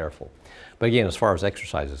to be careful. But again, as far as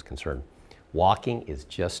exercise is concerned, walking is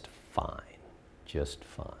just fine,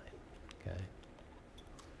 okay?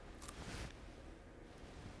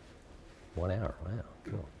 1 hour, wow,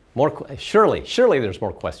 cool. Surely there's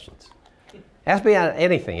more questions. Ask me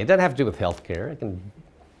anything. It doesn't have to do with healthcare. It can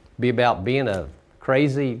be about being a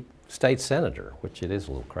crazy state senator, which it is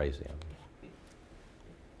a little crazy.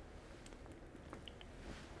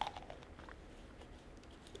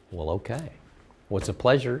 Well, okay. Well, it's a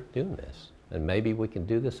pleasure doing this, and maybe we can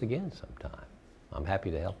do this again sometime. I'm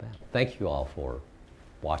happy to help out. Thank you all for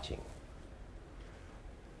watching.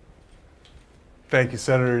 Thank you,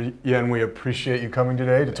 Senator Yen. We appreciate you coming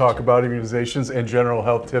today to talk about immunizations and general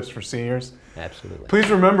health tips for seniors. Absolutely. Please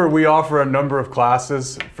remember, we offer a number of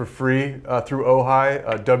classes for free through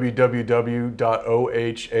OHAI, www.ohai.org,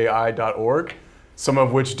 some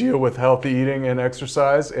of which deal with healthy eating and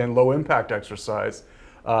exercise and low-impact exercise.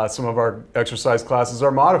 Some of our exercise classes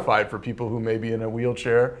are modified for people who may be in a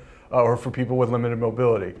wheelchair or for people with limited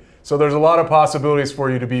mobility. So there's a lot of possibilities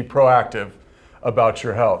for you to be proactive about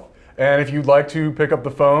your health. And if you'd like to pick up the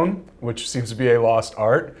phone, which seems to be a lost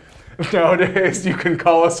art nowadays, you can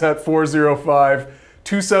call us at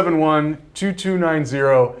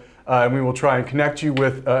 405-271-2290, and we will try and connect you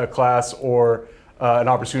with a class or an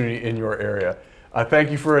opportunity in your area. Thank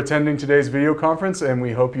you for attending today's video conference, and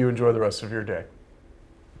we hope you enjoy the rest of your day.